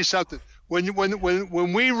tell you something.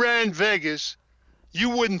 When we ran Vegas, you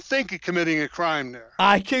wouldn't think of committing a crime there.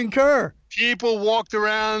 I concur. People walked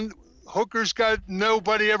around. Hookers got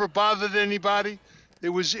nobody ever bothered anybody. It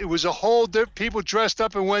was a whole people dressed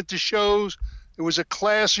up and went to shows. It was a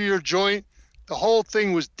classier joint. The whole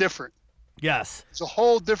thing was different. Yes. It's a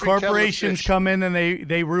whole different corporations come in and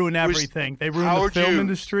they ruin everything. They ruin Howard the film Hughes.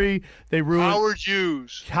 industry. They ruin Howard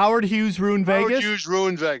Hughes. Howard Hughes ruined Vegas. Howard Hughes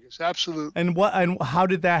ruined Vegas. Absolutely. And how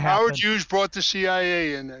did that happen? Howard Hughes brought the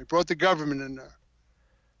CIA in there. He brought the government in there.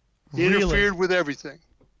 He Really? interfered with everything.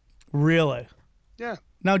 Really? Yeah.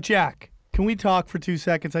 Now, Jack, can we talk for 2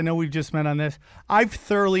 seconds? I know we've just met on this. I've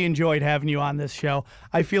thoroughly enjoyed having you on this show.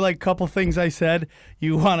 I feel like a couple things I said,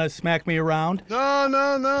 you want to smack me around. No,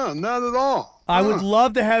 not at all. I would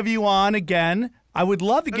love to have you on again. I would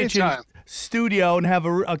love to get you in Anytime. studio and have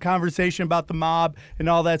a conversation about the mob and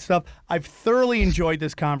all that stuff. I've thoroughly enjoyed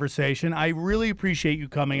this conversation. I really appreciate you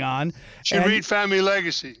coming on. You should read Family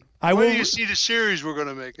Legacy. I When will- do you see the series we're going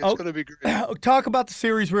to make? It's going to be great. Talk about the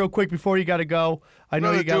series real quick before you got to go. I know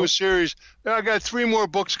We're you going to do got a series. I got 3 more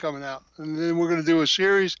books coming out, and then we're going to do a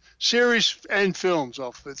series and films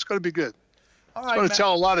off of it. It's going to be good. All It's right, going man. to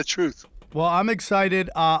tell a lot of truth. Well, I'm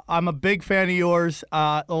excited. I'm a big fan of yours.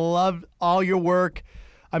 Love all your work.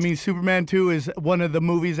 I mean, Superman 2 is one of the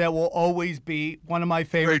movies that will always be one of my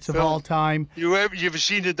favorites of film. all time. You ever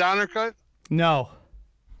seen the Donner Cut? No.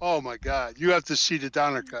 Oh my God! You have to see the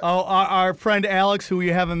Donner Cut. Oh, our friend Alex, who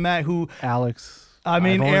you haven't met, Alex. I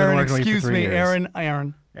mean, I've only been Aaron, working with you for excuse 3 me, years.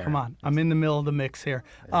 Aaron, come on. I'm in the middle of the mix here.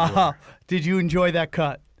 Did you enjoy that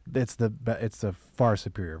cut? It's the far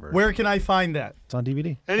superior version. Where can I find that? It's on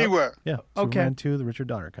DVD. Anywhere. Yeah. Okay. Superman 2, the Richard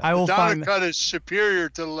Donner cut. I will Donner find Cut is superior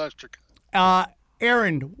to the Lester Cut.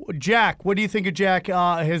 Aaron, Jack, what do you think of Jack,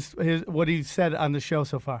 his what he said on the show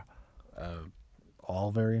so far? All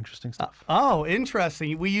very interesting stuff. Oh,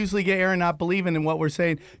 interesting. We usually get Aaron not believing in what we're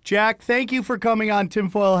saying. Jack, thank you for coming on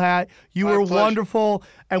Tinfoil Hat. You My were pleasure. wonderful,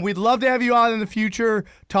 and we'd love to have you on in the future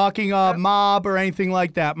talking mob or anything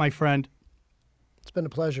like that, my friend. It's been a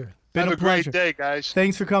pleasure. Been Have a a great pleasure. day, guys.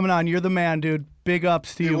 Thanks for coming on. You're the man, dude. Big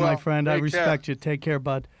ups to you, my well. friend. I Take respect you. Take care,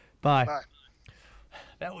 bud. Bye. Bye.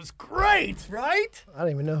 That was great, right? I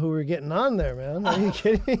don't even know who we were getting on there, man. Are you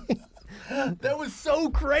kidding? That was so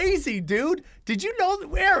crazy, dude. Did you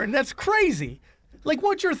know, Aaron, that's crazy. Like,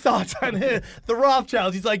 what's your thoughts on it? The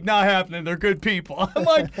Rothschilds? He's like, not happening. They're good people. I'm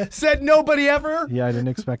like, said nobody ever? Yeah, I didn't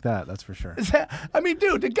expect that. That's for sure. I mean,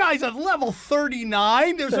 dude, the guy's at level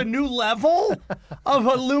 39. There's a new level of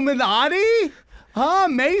Illuminati? Huh?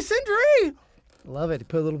 Masonry? Love it. He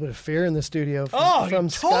put a little bit of fear in the studio from, Oh, from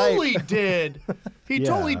he totally Skype. did. He Yeah,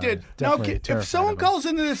 totally did. Now, definitely if terrified someone of him. calls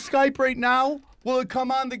into this Skype right now, will it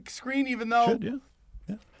come on the screen even though? Should,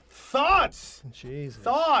 yeah. Thoughts? Jesus.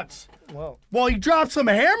 Thoughts? Well, Well, he dropped some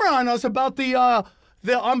hammer on us about the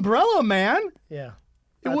umbrella, man. yeah.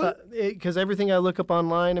 It Because everything I look up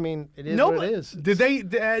online, I mean, it is No, what it is.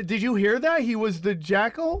 Did you hear that? He was the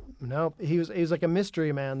jackal? No, he was like a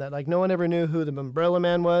mystery man that like no one ever knew who the Umbrella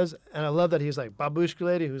Man was, and I love that he's like Babushka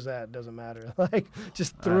lady, who's that? Doesn't matter. Like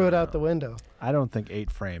just threw it out the window. I don't think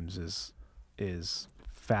 8 frames is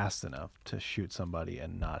fast enough to shoot somebody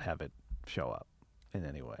and not have it show up in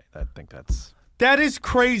any way. I think That is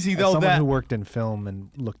crazy, as though. someone That who worked in film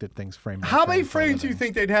and looked at things frame by how many frame for a frames do you living,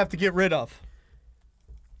 think they'd have to get rid of?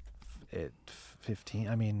 15.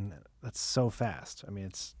 I mean, that's so fast. I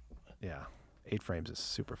mean, 8 frames is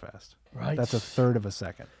super fast. Right. That's a third of a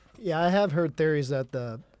second. Yeah, I have heard theories that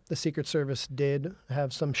the Secret Service did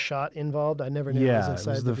have some shot involved. I never knew it was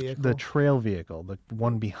inside the vehicle. The trail vehicle, the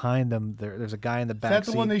one behind them. There's a guy in the back. Is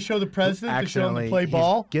that the one they show the president to show him to play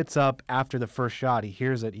ball? Gets up after the first shot. He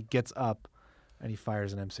hears it. He gets up, and he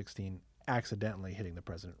fires an M16, accidentally hitting the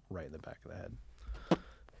president right in the back of the head.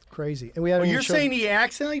 Crazy. And we haven't. You're saying he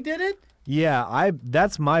accidentally did it? Yeah,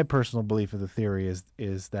 that's my personal belief of the theory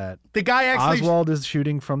is that the guy actually Oswald is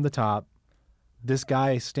shooting from the top. This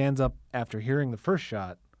guy stands up after hearing the first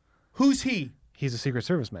shot. Who's he? He's a Secret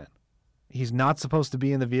Service man. He's not supposed to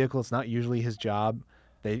be in the vehicle. It's not usually his job.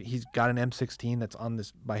 He's got an M16 that's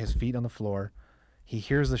by his feet on the floor. He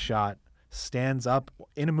hears the shot, stands up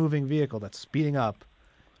in a moving vehicle that's speeding up,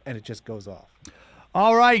 and it just goes off.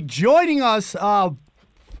 All right, joining us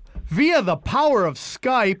via the power of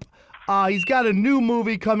Skype. He's got a new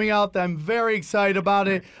movie coming out that I'm very excited about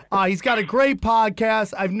it. He's got a great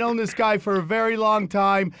podcast. I've known this guy for a very long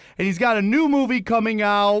time, and he's got a new movie coming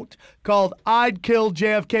out called I'd Kill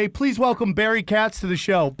JFK. Please welcome Barry Katz to the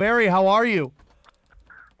show. Barry, how are you?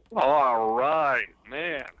 All right,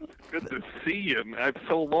 man. Good to see you. It's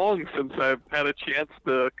so long since I've had a chance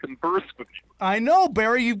to converse with you. I know,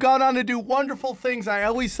 Barry. You've gone on to do wonderful things. I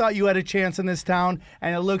always thought you had a chance in this town,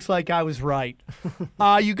 and it looks like I was right.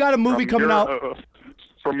 You got a movie coming out.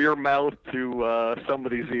 From your mouth to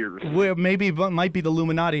somebody's ears. Well, maybe it might be the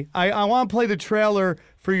Illuminati. I want to play the trailer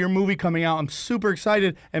for your movie coming out. I'm super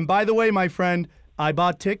excited. And by the way, my friend, I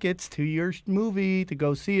bought tickets to your movie to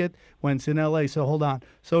go see it when it's in L.A., so hold on.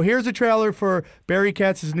 So here's a trailer for Barry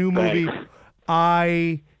Katz's new movie,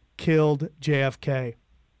 I Killed JFK.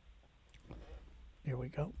 Here we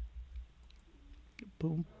go.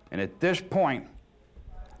 Boom. And at this point,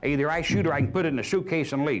 either I shoot or I can put it in a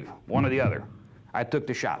suitcase and leave. One or the other. I took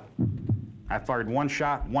the shot. I fired one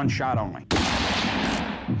shot only.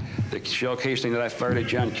 The shell casing that I fired at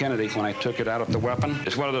John Kennedy when I took it out of the weapon,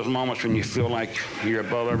 it's one of those moments when you feel like you're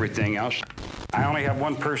above everything else. I only have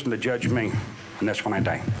one person to judge me, and that's when I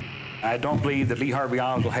die. I don't believe that Lee Harvey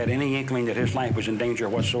Oswald had any inkling that his life was in danger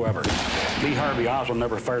whatsoever. Lee Harvey Oswald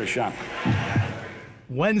never fired a shot.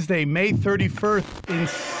 Wednesday, May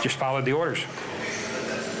 31st. Just followed the orders.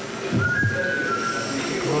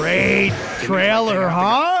 Great trailer,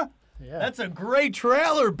 huh? Yeah. That's a great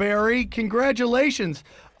trailer, Barry. Congratulations.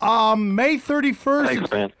 May 31st.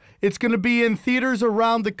 Thanks, man. It's going to be in theaters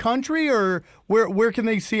around the country, or where can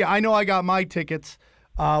they see it? I know I got my tickets.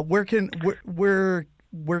 Where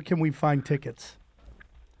can we find tickets?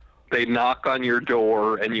 They knock on your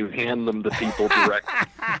door and you hand them to people directly.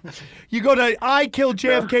 You go to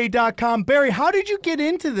ikilljfk.com. Barry, how did you get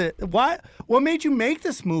into the what made you make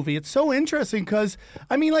this movie? It's so interesting because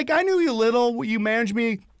I mean, like, I knew you little, you managed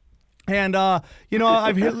me, and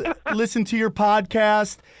I've listened to your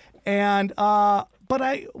podcast, and but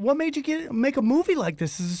what made you make a movie like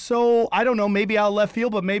this? This is so, I don't know, maybe out of left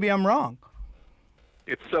field, but maybe I'm wrong.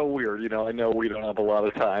 It's so weird, I know we don't have a lot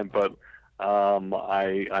of time, but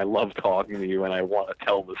I love talking to you, and I want to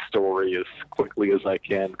tell the story as quickly as I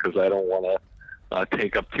can because I don't want to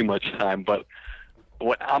take up too much time. But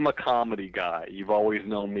I'm a comedy guy. You've always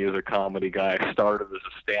known me as a comedy guy. I started as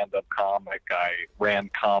a stand-up comic. I ran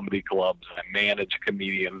comedy clubs. I managed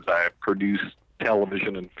comedians. I produced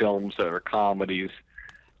television and films that are comedies.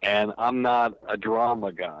 And I'm not a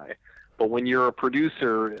drama guy. But when you're a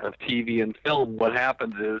producer of TV and film, what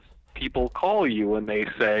happens is people call you and they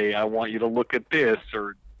say, I want you to look at this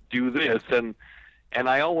or do this. And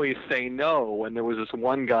I always say no. And there was this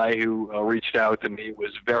one guy who reached out to me,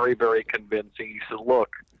 was very, very convincing. He said, look,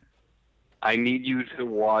 I need you to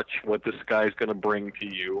watch what this guy's going to bring to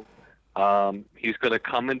you. He's going to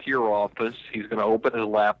come into your office. He's going to open his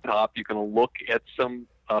laptop. You're going to look at some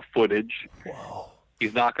footage. Whoa.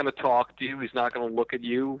 He's not going to talk to you. He's not going to look at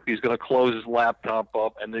you. He's going to close his laptop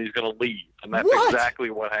up, and then he's going to leave. And that's exactly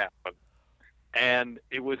what happened. And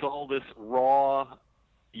it was all this raw,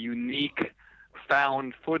 unique,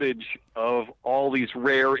 found footage of all these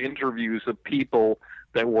rare interviews of people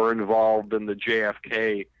that were involved in the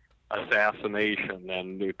JFK assassination.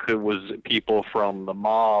 And it was people from the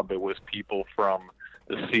mob. It was people from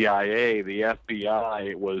the CIA, the FBI,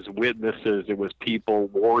 it was witnesses, it was people,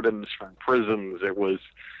 wardens from prisons, it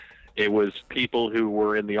was people who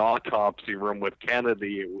were in the autopsy room with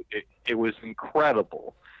Kennedy. It was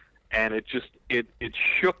incredible. And it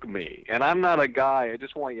shook me. And I'm not a guy, I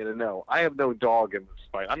just want you to know, I have no dog in this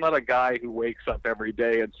fight. I'm not a guy who wakes up every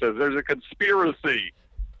day and says, there's a conspiracy.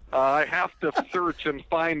 I have to search and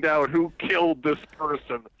find out who killed this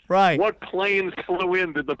person. Right. What planes flew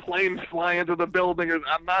in? Did the planes fly into the building?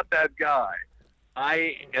 I'm not that guy.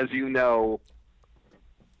 As you know,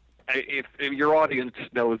 if your audience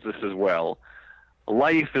knows this as well,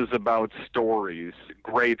 life is about stories,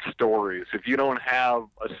 great stories. If you don't have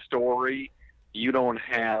a story, you don't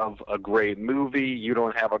have a great movie, you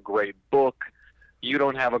don't have a great book, you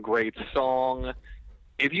don't have a great song.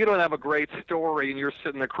 If you don't have a great story and you're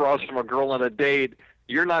sitting across from a girl on a date,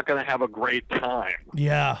 you're not going to have a great time.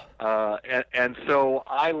 Yeah. And so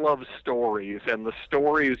I love stories, and the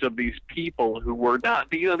stories of these people who were not,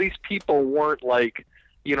 these people weren't like,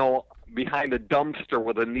 behind a dumpster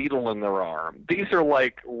with a needle in their arm. These are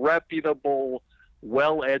like reputable,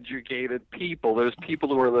 well-educated people. There's people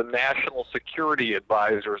who are the national security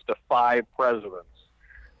advisors to 5 presidents.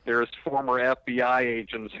 There's former FBI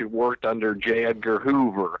agents who worked under J. Edgar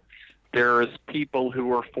Hoover. There's people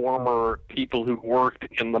who are former people who worked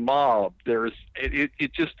in the mob. It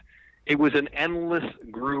was an endless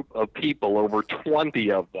group of people, over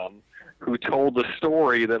 20 of them, who told the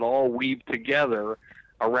story that all weaved together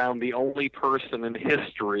around the only person in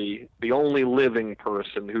history, the only living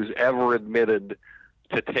person who's ever admitted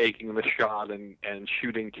to taking the shot and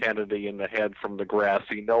shooting Kennedy in the head from the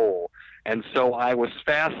grassy knoll. And so I was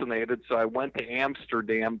fascinated, so I went to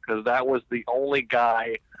Amsterdam because that was the only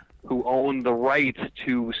guy who owned the rights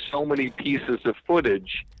to so many pieces of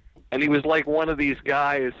footage. And he was like one of these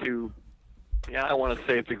guys who, I don't want to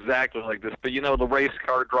say it's exactly like this, but the race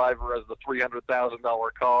car driver has the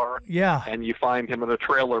 $300,000 car. Yeah. And you find him in a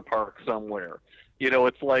trailer park somewhere.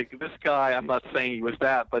 It's like this guy, I'm not saying he was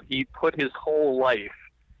that, but he put his whole life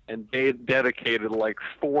and dedicated like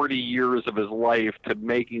 40 years of his life to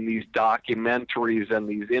making these documentaries and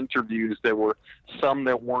these interviews that were some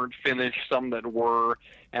that weren't finished, some that were.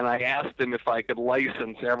 And I asked him if I could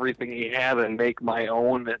license everything he had and make my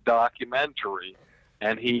own documentary.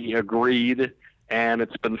 And he agreed, and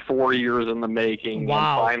it's been 4 years in the making.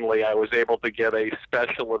 Wow. And finally, I was able to get a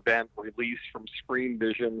special event released from Screen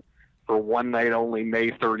Vision for one night only, May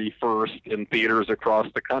 31st, in theaters across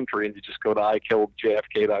the country. And you just go to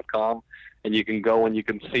ikilledjfk.com, and you can go and you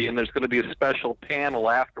can see. And there's going to be a special panel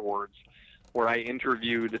afterwards where I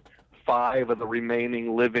interviewed 5 of the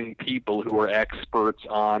remaining living people who are experts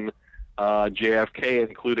on JFK,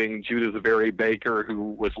 including Judith Berry Baker, who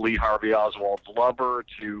was Lee Harvey Oswald's lover,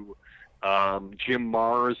 to Jim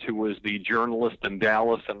Mars, who was the journalist in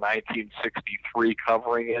Dallas in 1963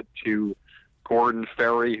 covering it, to Gordon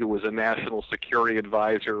Ferry, who was a national security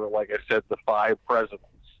advisor, like I said, to 5 presidents.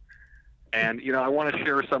 And, I want to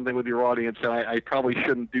share something with your audience, and I probably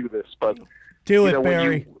shouldn't do this, but... Do it,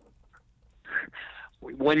 Barry.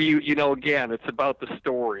 When you again, it's about the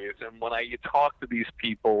stories. And when you talk to these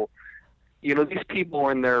people, these people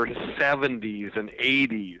are in their 70s and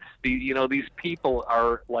 80s. These people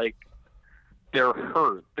are like, they're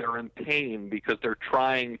hurt, they're in pain because they're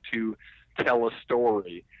trying to tell a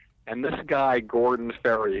story. And this guy, Gordon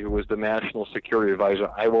Ferry, who was the national security advisor,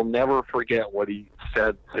 I will never forget what he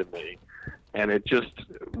said to me. And it just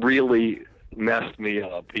really messed me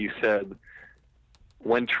up. He said,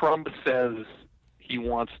 when Trump says he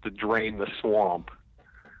wants to drain the swamp,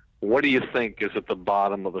 what do you think is at the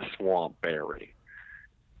bottom of the swamp, Barry?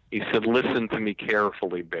 He said, listen to me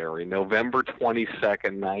carefully, Barry. November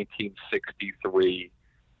 22nd, 1963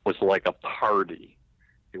 was like a party.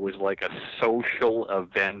 It was like a social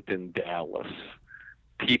event in Dallas.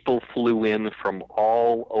 People flew in from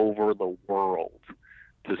all over the world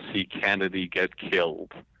to see Kennedy get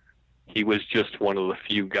killed. He was just one of the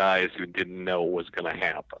few guys who didn't know what was going to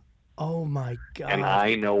happen. Oh, my God. And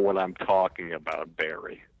I know what I'm talking about,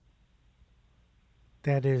 Barry.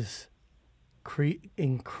 That is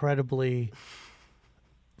incredibly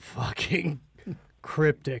fucking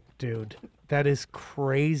cryptic, dude. That is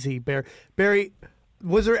crazy, Barry,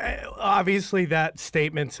 was there, obviously that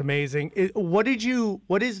statement's amazing. What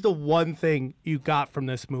is the one thing you got from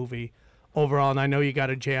this movie overall? And I know you got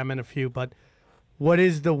a jam in a few, but what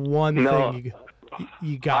is the one thing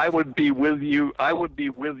you got? I would be with you. I would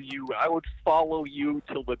follow you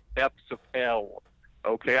till the depths of hell.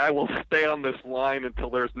 Okay, I will stay on this line until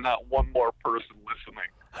there's not one more person listening.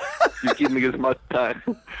 You give me as much time.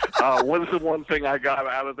 What is the one thing I got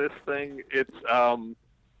out of this thing? It's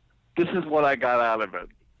this is what I got out of it.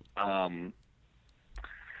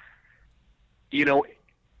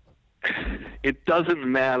 It doesn't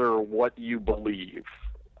matter what you believe.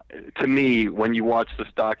 To me, when you watch this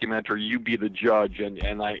documentary, you be the judge.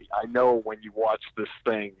 And I know when you watch this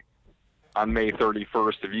thing on May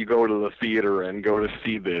 31st, if you go to the theater and go to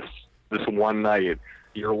see this one night,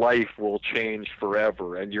 your life will change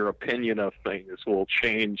forever, and your opinion of things will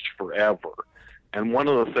change forever. And one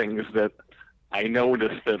of the things that I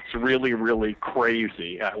noticed that's really, really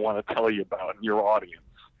crazy, I want to tell you about in your audience,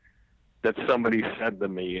 that somebody said to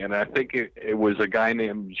me, and I think it was a guy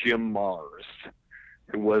named Jim Mars,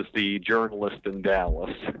 who was the journalist in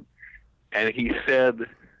Dallas. And he said,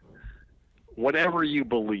 whatever you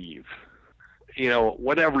believe,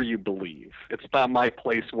 whatever you believe, it's not my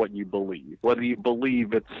place what you believe. Whether you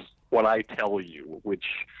believe it's what I tell you, which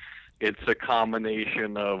it's a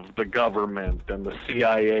combination of the government and the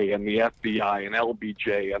CIA and the FBI and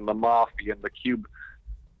LBJ and the Mafia and the Cuban.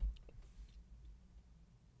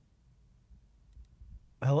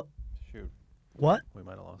 Hello? Shoot. What? We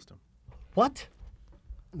might have lost him. What?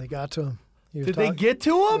 They got to him. Did they get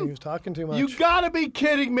to him? He was talking too much. You gotta be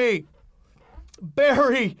kidding me.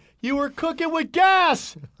 Barry, you were cooking with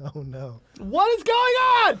gas. Oh, no. What is going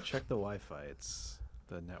on? Check the Wi-Fi. It's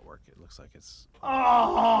the network. It looks like it's...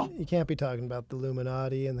 Oh, You can't be talking about the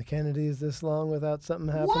Illuminati and the Kennedys this long without something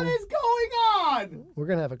happening. what is going on? We're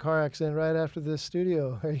going to have a car accident right after this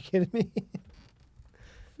studio. Are you kidding me?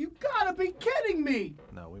 You gotta be kidding me.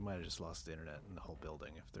 No, we might have just lost the internet in the whole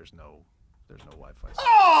building if there's no Wi-Fi.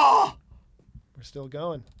 Oh! We're still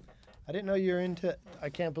going. I didn't know you were into... I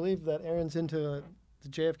can't believe that Aaron's into the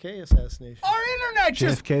JFK assassination. Our internet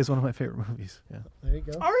just... JFK is one of my favorite movies. Yeah. There you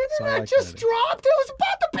go. Our internet like just Kennedy. dropped. It was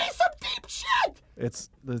about to be some deep shit.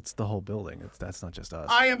 It's the whole building. That's not just us.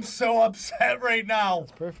 I am so upset right now.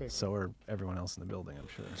 Perfect. So are everyone else in the building, I'm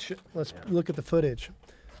sure. Let's look at the footage.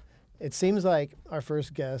 It seems like our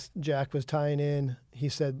first guest, Jack, was tying in. He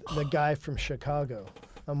said the guy from Chicago.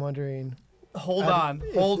 I'm wondering... Hold on.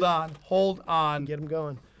 Get him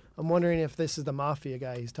going. I'm wondering if this is the Mafia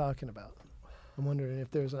guy he's talking about. I'm wondering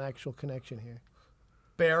if there's an actual connection here.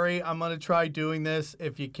 Barry, I'm going to try doing this.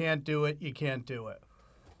 If you can't do it, you can't do it.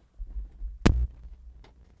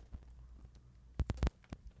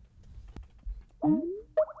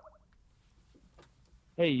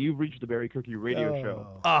 Hey, you've reached the Barry Cookie radio show.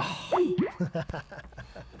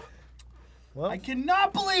 Well, I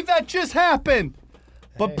cannot believe that just happened.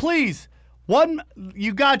 But Hey. please,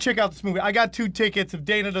 you got to check out this movie. I got 2 tickets. If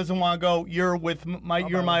Dana doesn't want to go, you're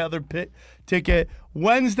my other ticket.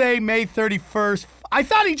 Wednesday, May 31st. I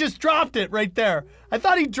thought he just dropped it right there. I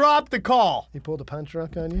thought he dropped the call. he pulled a punch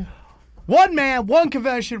drunk on you? One man, one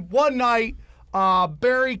convention, one night.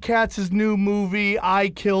 Barry Katz's new movie, I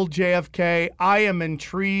Killed JFK. I am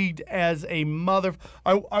intrigued as a mother.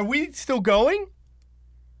 Are we still going?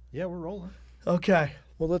 Yeah, we're rolling. Okay.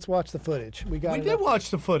 Well, let's watch the footage. We got We it did up-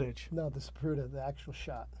 watch the footage. No, the Zapruder, the actual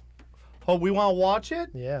shot. Oh, we want to watch it?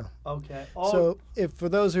 Yeah. Okay. Oh, So, if for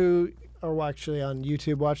those who are actually on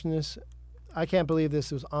YouTube watching this, I can't believe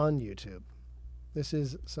this was on YouTube. This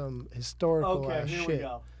is some historical okay, here shit. we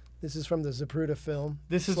go. This is from the Zapruder film.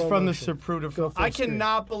 This is Slow from motion. the Zapruder Go film. full I screen.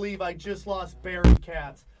 cannot believe I just lost Barry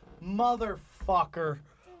Katz. Motherfucker.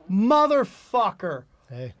 Motherfucker.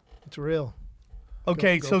 Hey, it's real.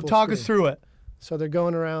 Okay, go so full talk us screen. through it. So they're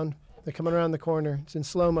going around. They're coming around the corner. It's in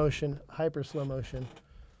slow motion, hyper slow motion.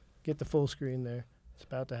 Get the full screen there. It's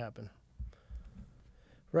about to happen.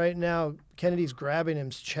 Right now, Kennedy's grabbing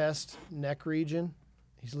his chest, neck region.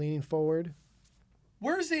 He's leaning forward.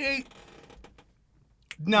 Where's the 8?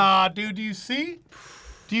 Nah, dude, do you see?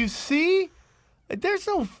 Do you see? There's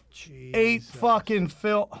no 8 fucking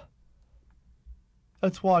film.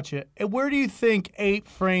 Let's watch it. And where do you think 8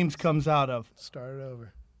 frames comes out of? Start it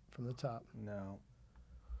over from the top. No,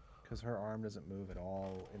 because her arm doesn't move at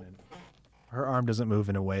all. Her arm doesn't move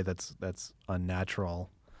in a way that's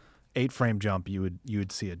unnatural. 8-frame jump, you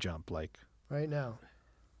would see a jump like. Right now.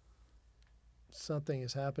 Something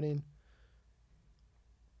is happening.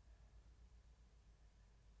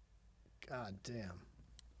 God damn.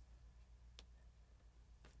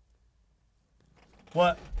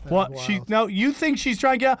 What? That's What? wild. You think she's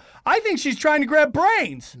trying to get out? I think she's trying to grab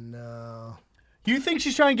brains. No. You think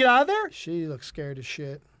she's trying to get out of there? She looks scared as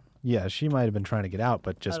shit. Yeah, she might have been trying to get out,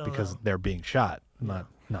 but just don't because know. they're being shot, not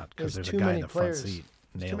because there's a too guy many in the front players. seat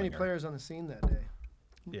There's nailing too many her. players on the scene that day.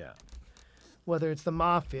 Yeah. Whether it's the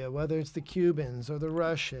mafia, whether it's the Cubans or the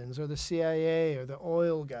Russians or the CIA or the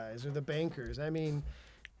oil guys or the bankers. I mean,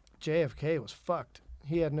 JFK was fucked.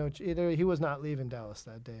 He had he was not leaving Dallas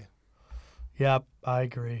that day. Yep, I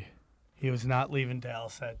agree. He was not leaving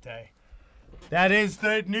Dallas that day. That is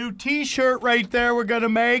the new T-shirt right there we're going to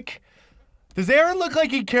make. Does Aaron look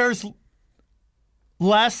like he cares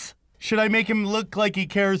less? Should I make him look like he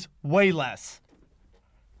cares way less?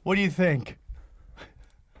 What do you think?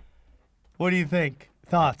 What do you think?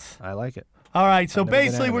 Thoughts? I like it. All right, so I've never been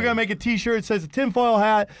basically we're going to animated. make a T-shirt. It says a tinfoil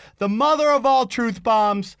hat, the mother of all truth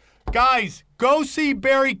bombs. Guys, go see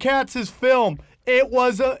Barry Katz's film.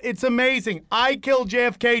 It's amazing.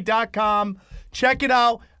 IKillJFK.com. Check it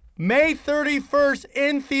out. May 31st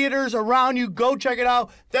in theaters around you. Go check it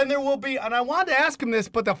out. Then there will be, and I wanted to ask him this,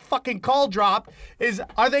 but the fucking call dropped,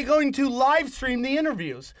 are they going to live stream the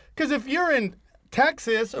interviews? Because if you're in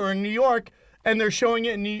Texas or in New York and they're showing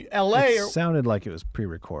it in LA. It sounded like it was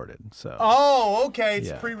pre-recorded. So. Oh, okay.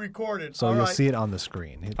 It's pre-recorded. So you'll see it on the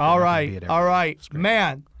screen. All right.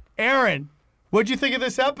 Man, Aaron, what'd you think of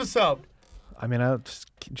this episode? I mean,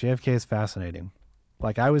 JFK is fascinating.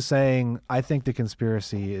 Like I was saying, I think the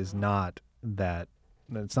conspiracy is not that.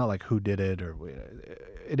 It's not like who did it, or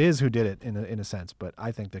it is who did it in a sense. But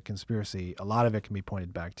I think the conspiracy, a lot of it can be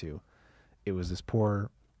pointed back to, it was this poor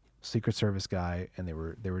Secret Service guy, and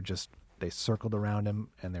they circled around him,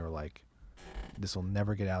 and they were like, "This will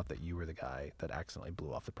never get out that you were the guy that accidentally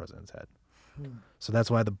blew off the president's head." So that's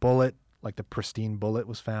why the bullet, like the pristine bullet,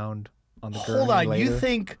 was found on the gurney. Hold on, later. you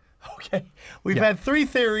think? Okay, we've had 3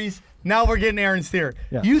 theories. Now we're getting Aaron's theory.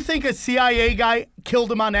 Yeah. You think a CIA guy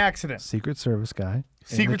killed him on accident? Secret Service guy.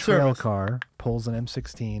 Secret in the trail Service car pulls an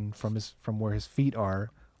M16 from where his feet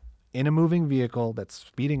are, in a moving vehicle that's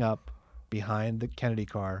speeding up behind the Kennedy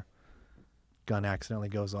car. Gun accidentally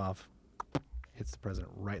goes off, hits the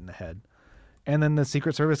president right in the head, and then the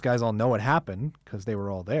Secret Service guys all know what happened because they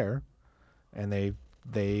were all there, and they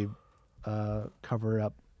cover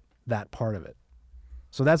up that part of it.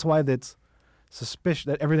 So that's why that's suspicious.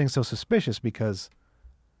 That everything's so suspicious, because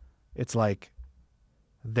it's like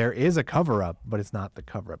there is a cover up, but it's not the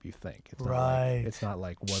cover up you think. It's right. It's not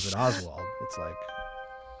like, was it Oswald? It's like,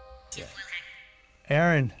 yeah.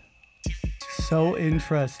 Aaron, so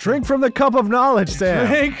interesting. Drink from the cup of knowledge, Sam.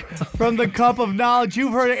 Drink from the cup of knowledge.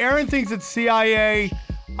 You've heard it. Aaron thinks it's CIA.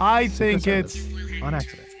 I think it's on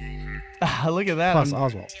accident. Look at that. Plus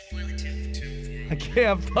Oswald. I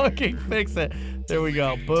can't fucking fix it. There we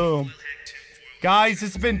go. Boom. Guys,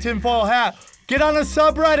 this has been Tinfoil Hat. Get on the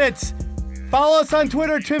subreddits. Follow us on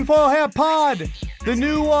Twitter, Tinfoil Hat Pod. The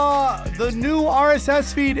new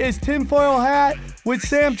RSS feed is Tinfoil Hat with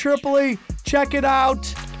Sam Tripoli. Check it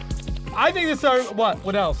out. I think this is our,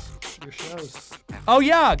 what else? Your shows. Oh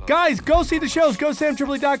yeah, guys, go see the shows. Go to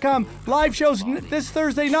samtripoli.com. Live shows this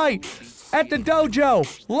Thursday night at the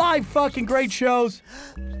Dojo. Live fucking great shows.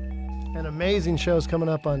 And amazing shows coming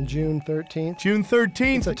up on June 13th. June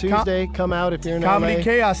 13th. It's a Tuesday. Come out if you're in Comedy LA.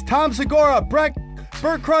 Chaos. Tom Segura, Bert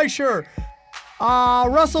Kreischer,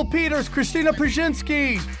 Russell Peters, Christina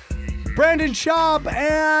Pajinski, Brandon Schaub,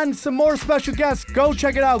 and some more special guests. Go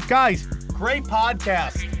check it out, guys. Great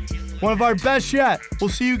podcast. One of our best yet. We'll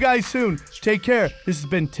see you guys soon. Take care. This has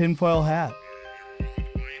been Tinfoil Hat.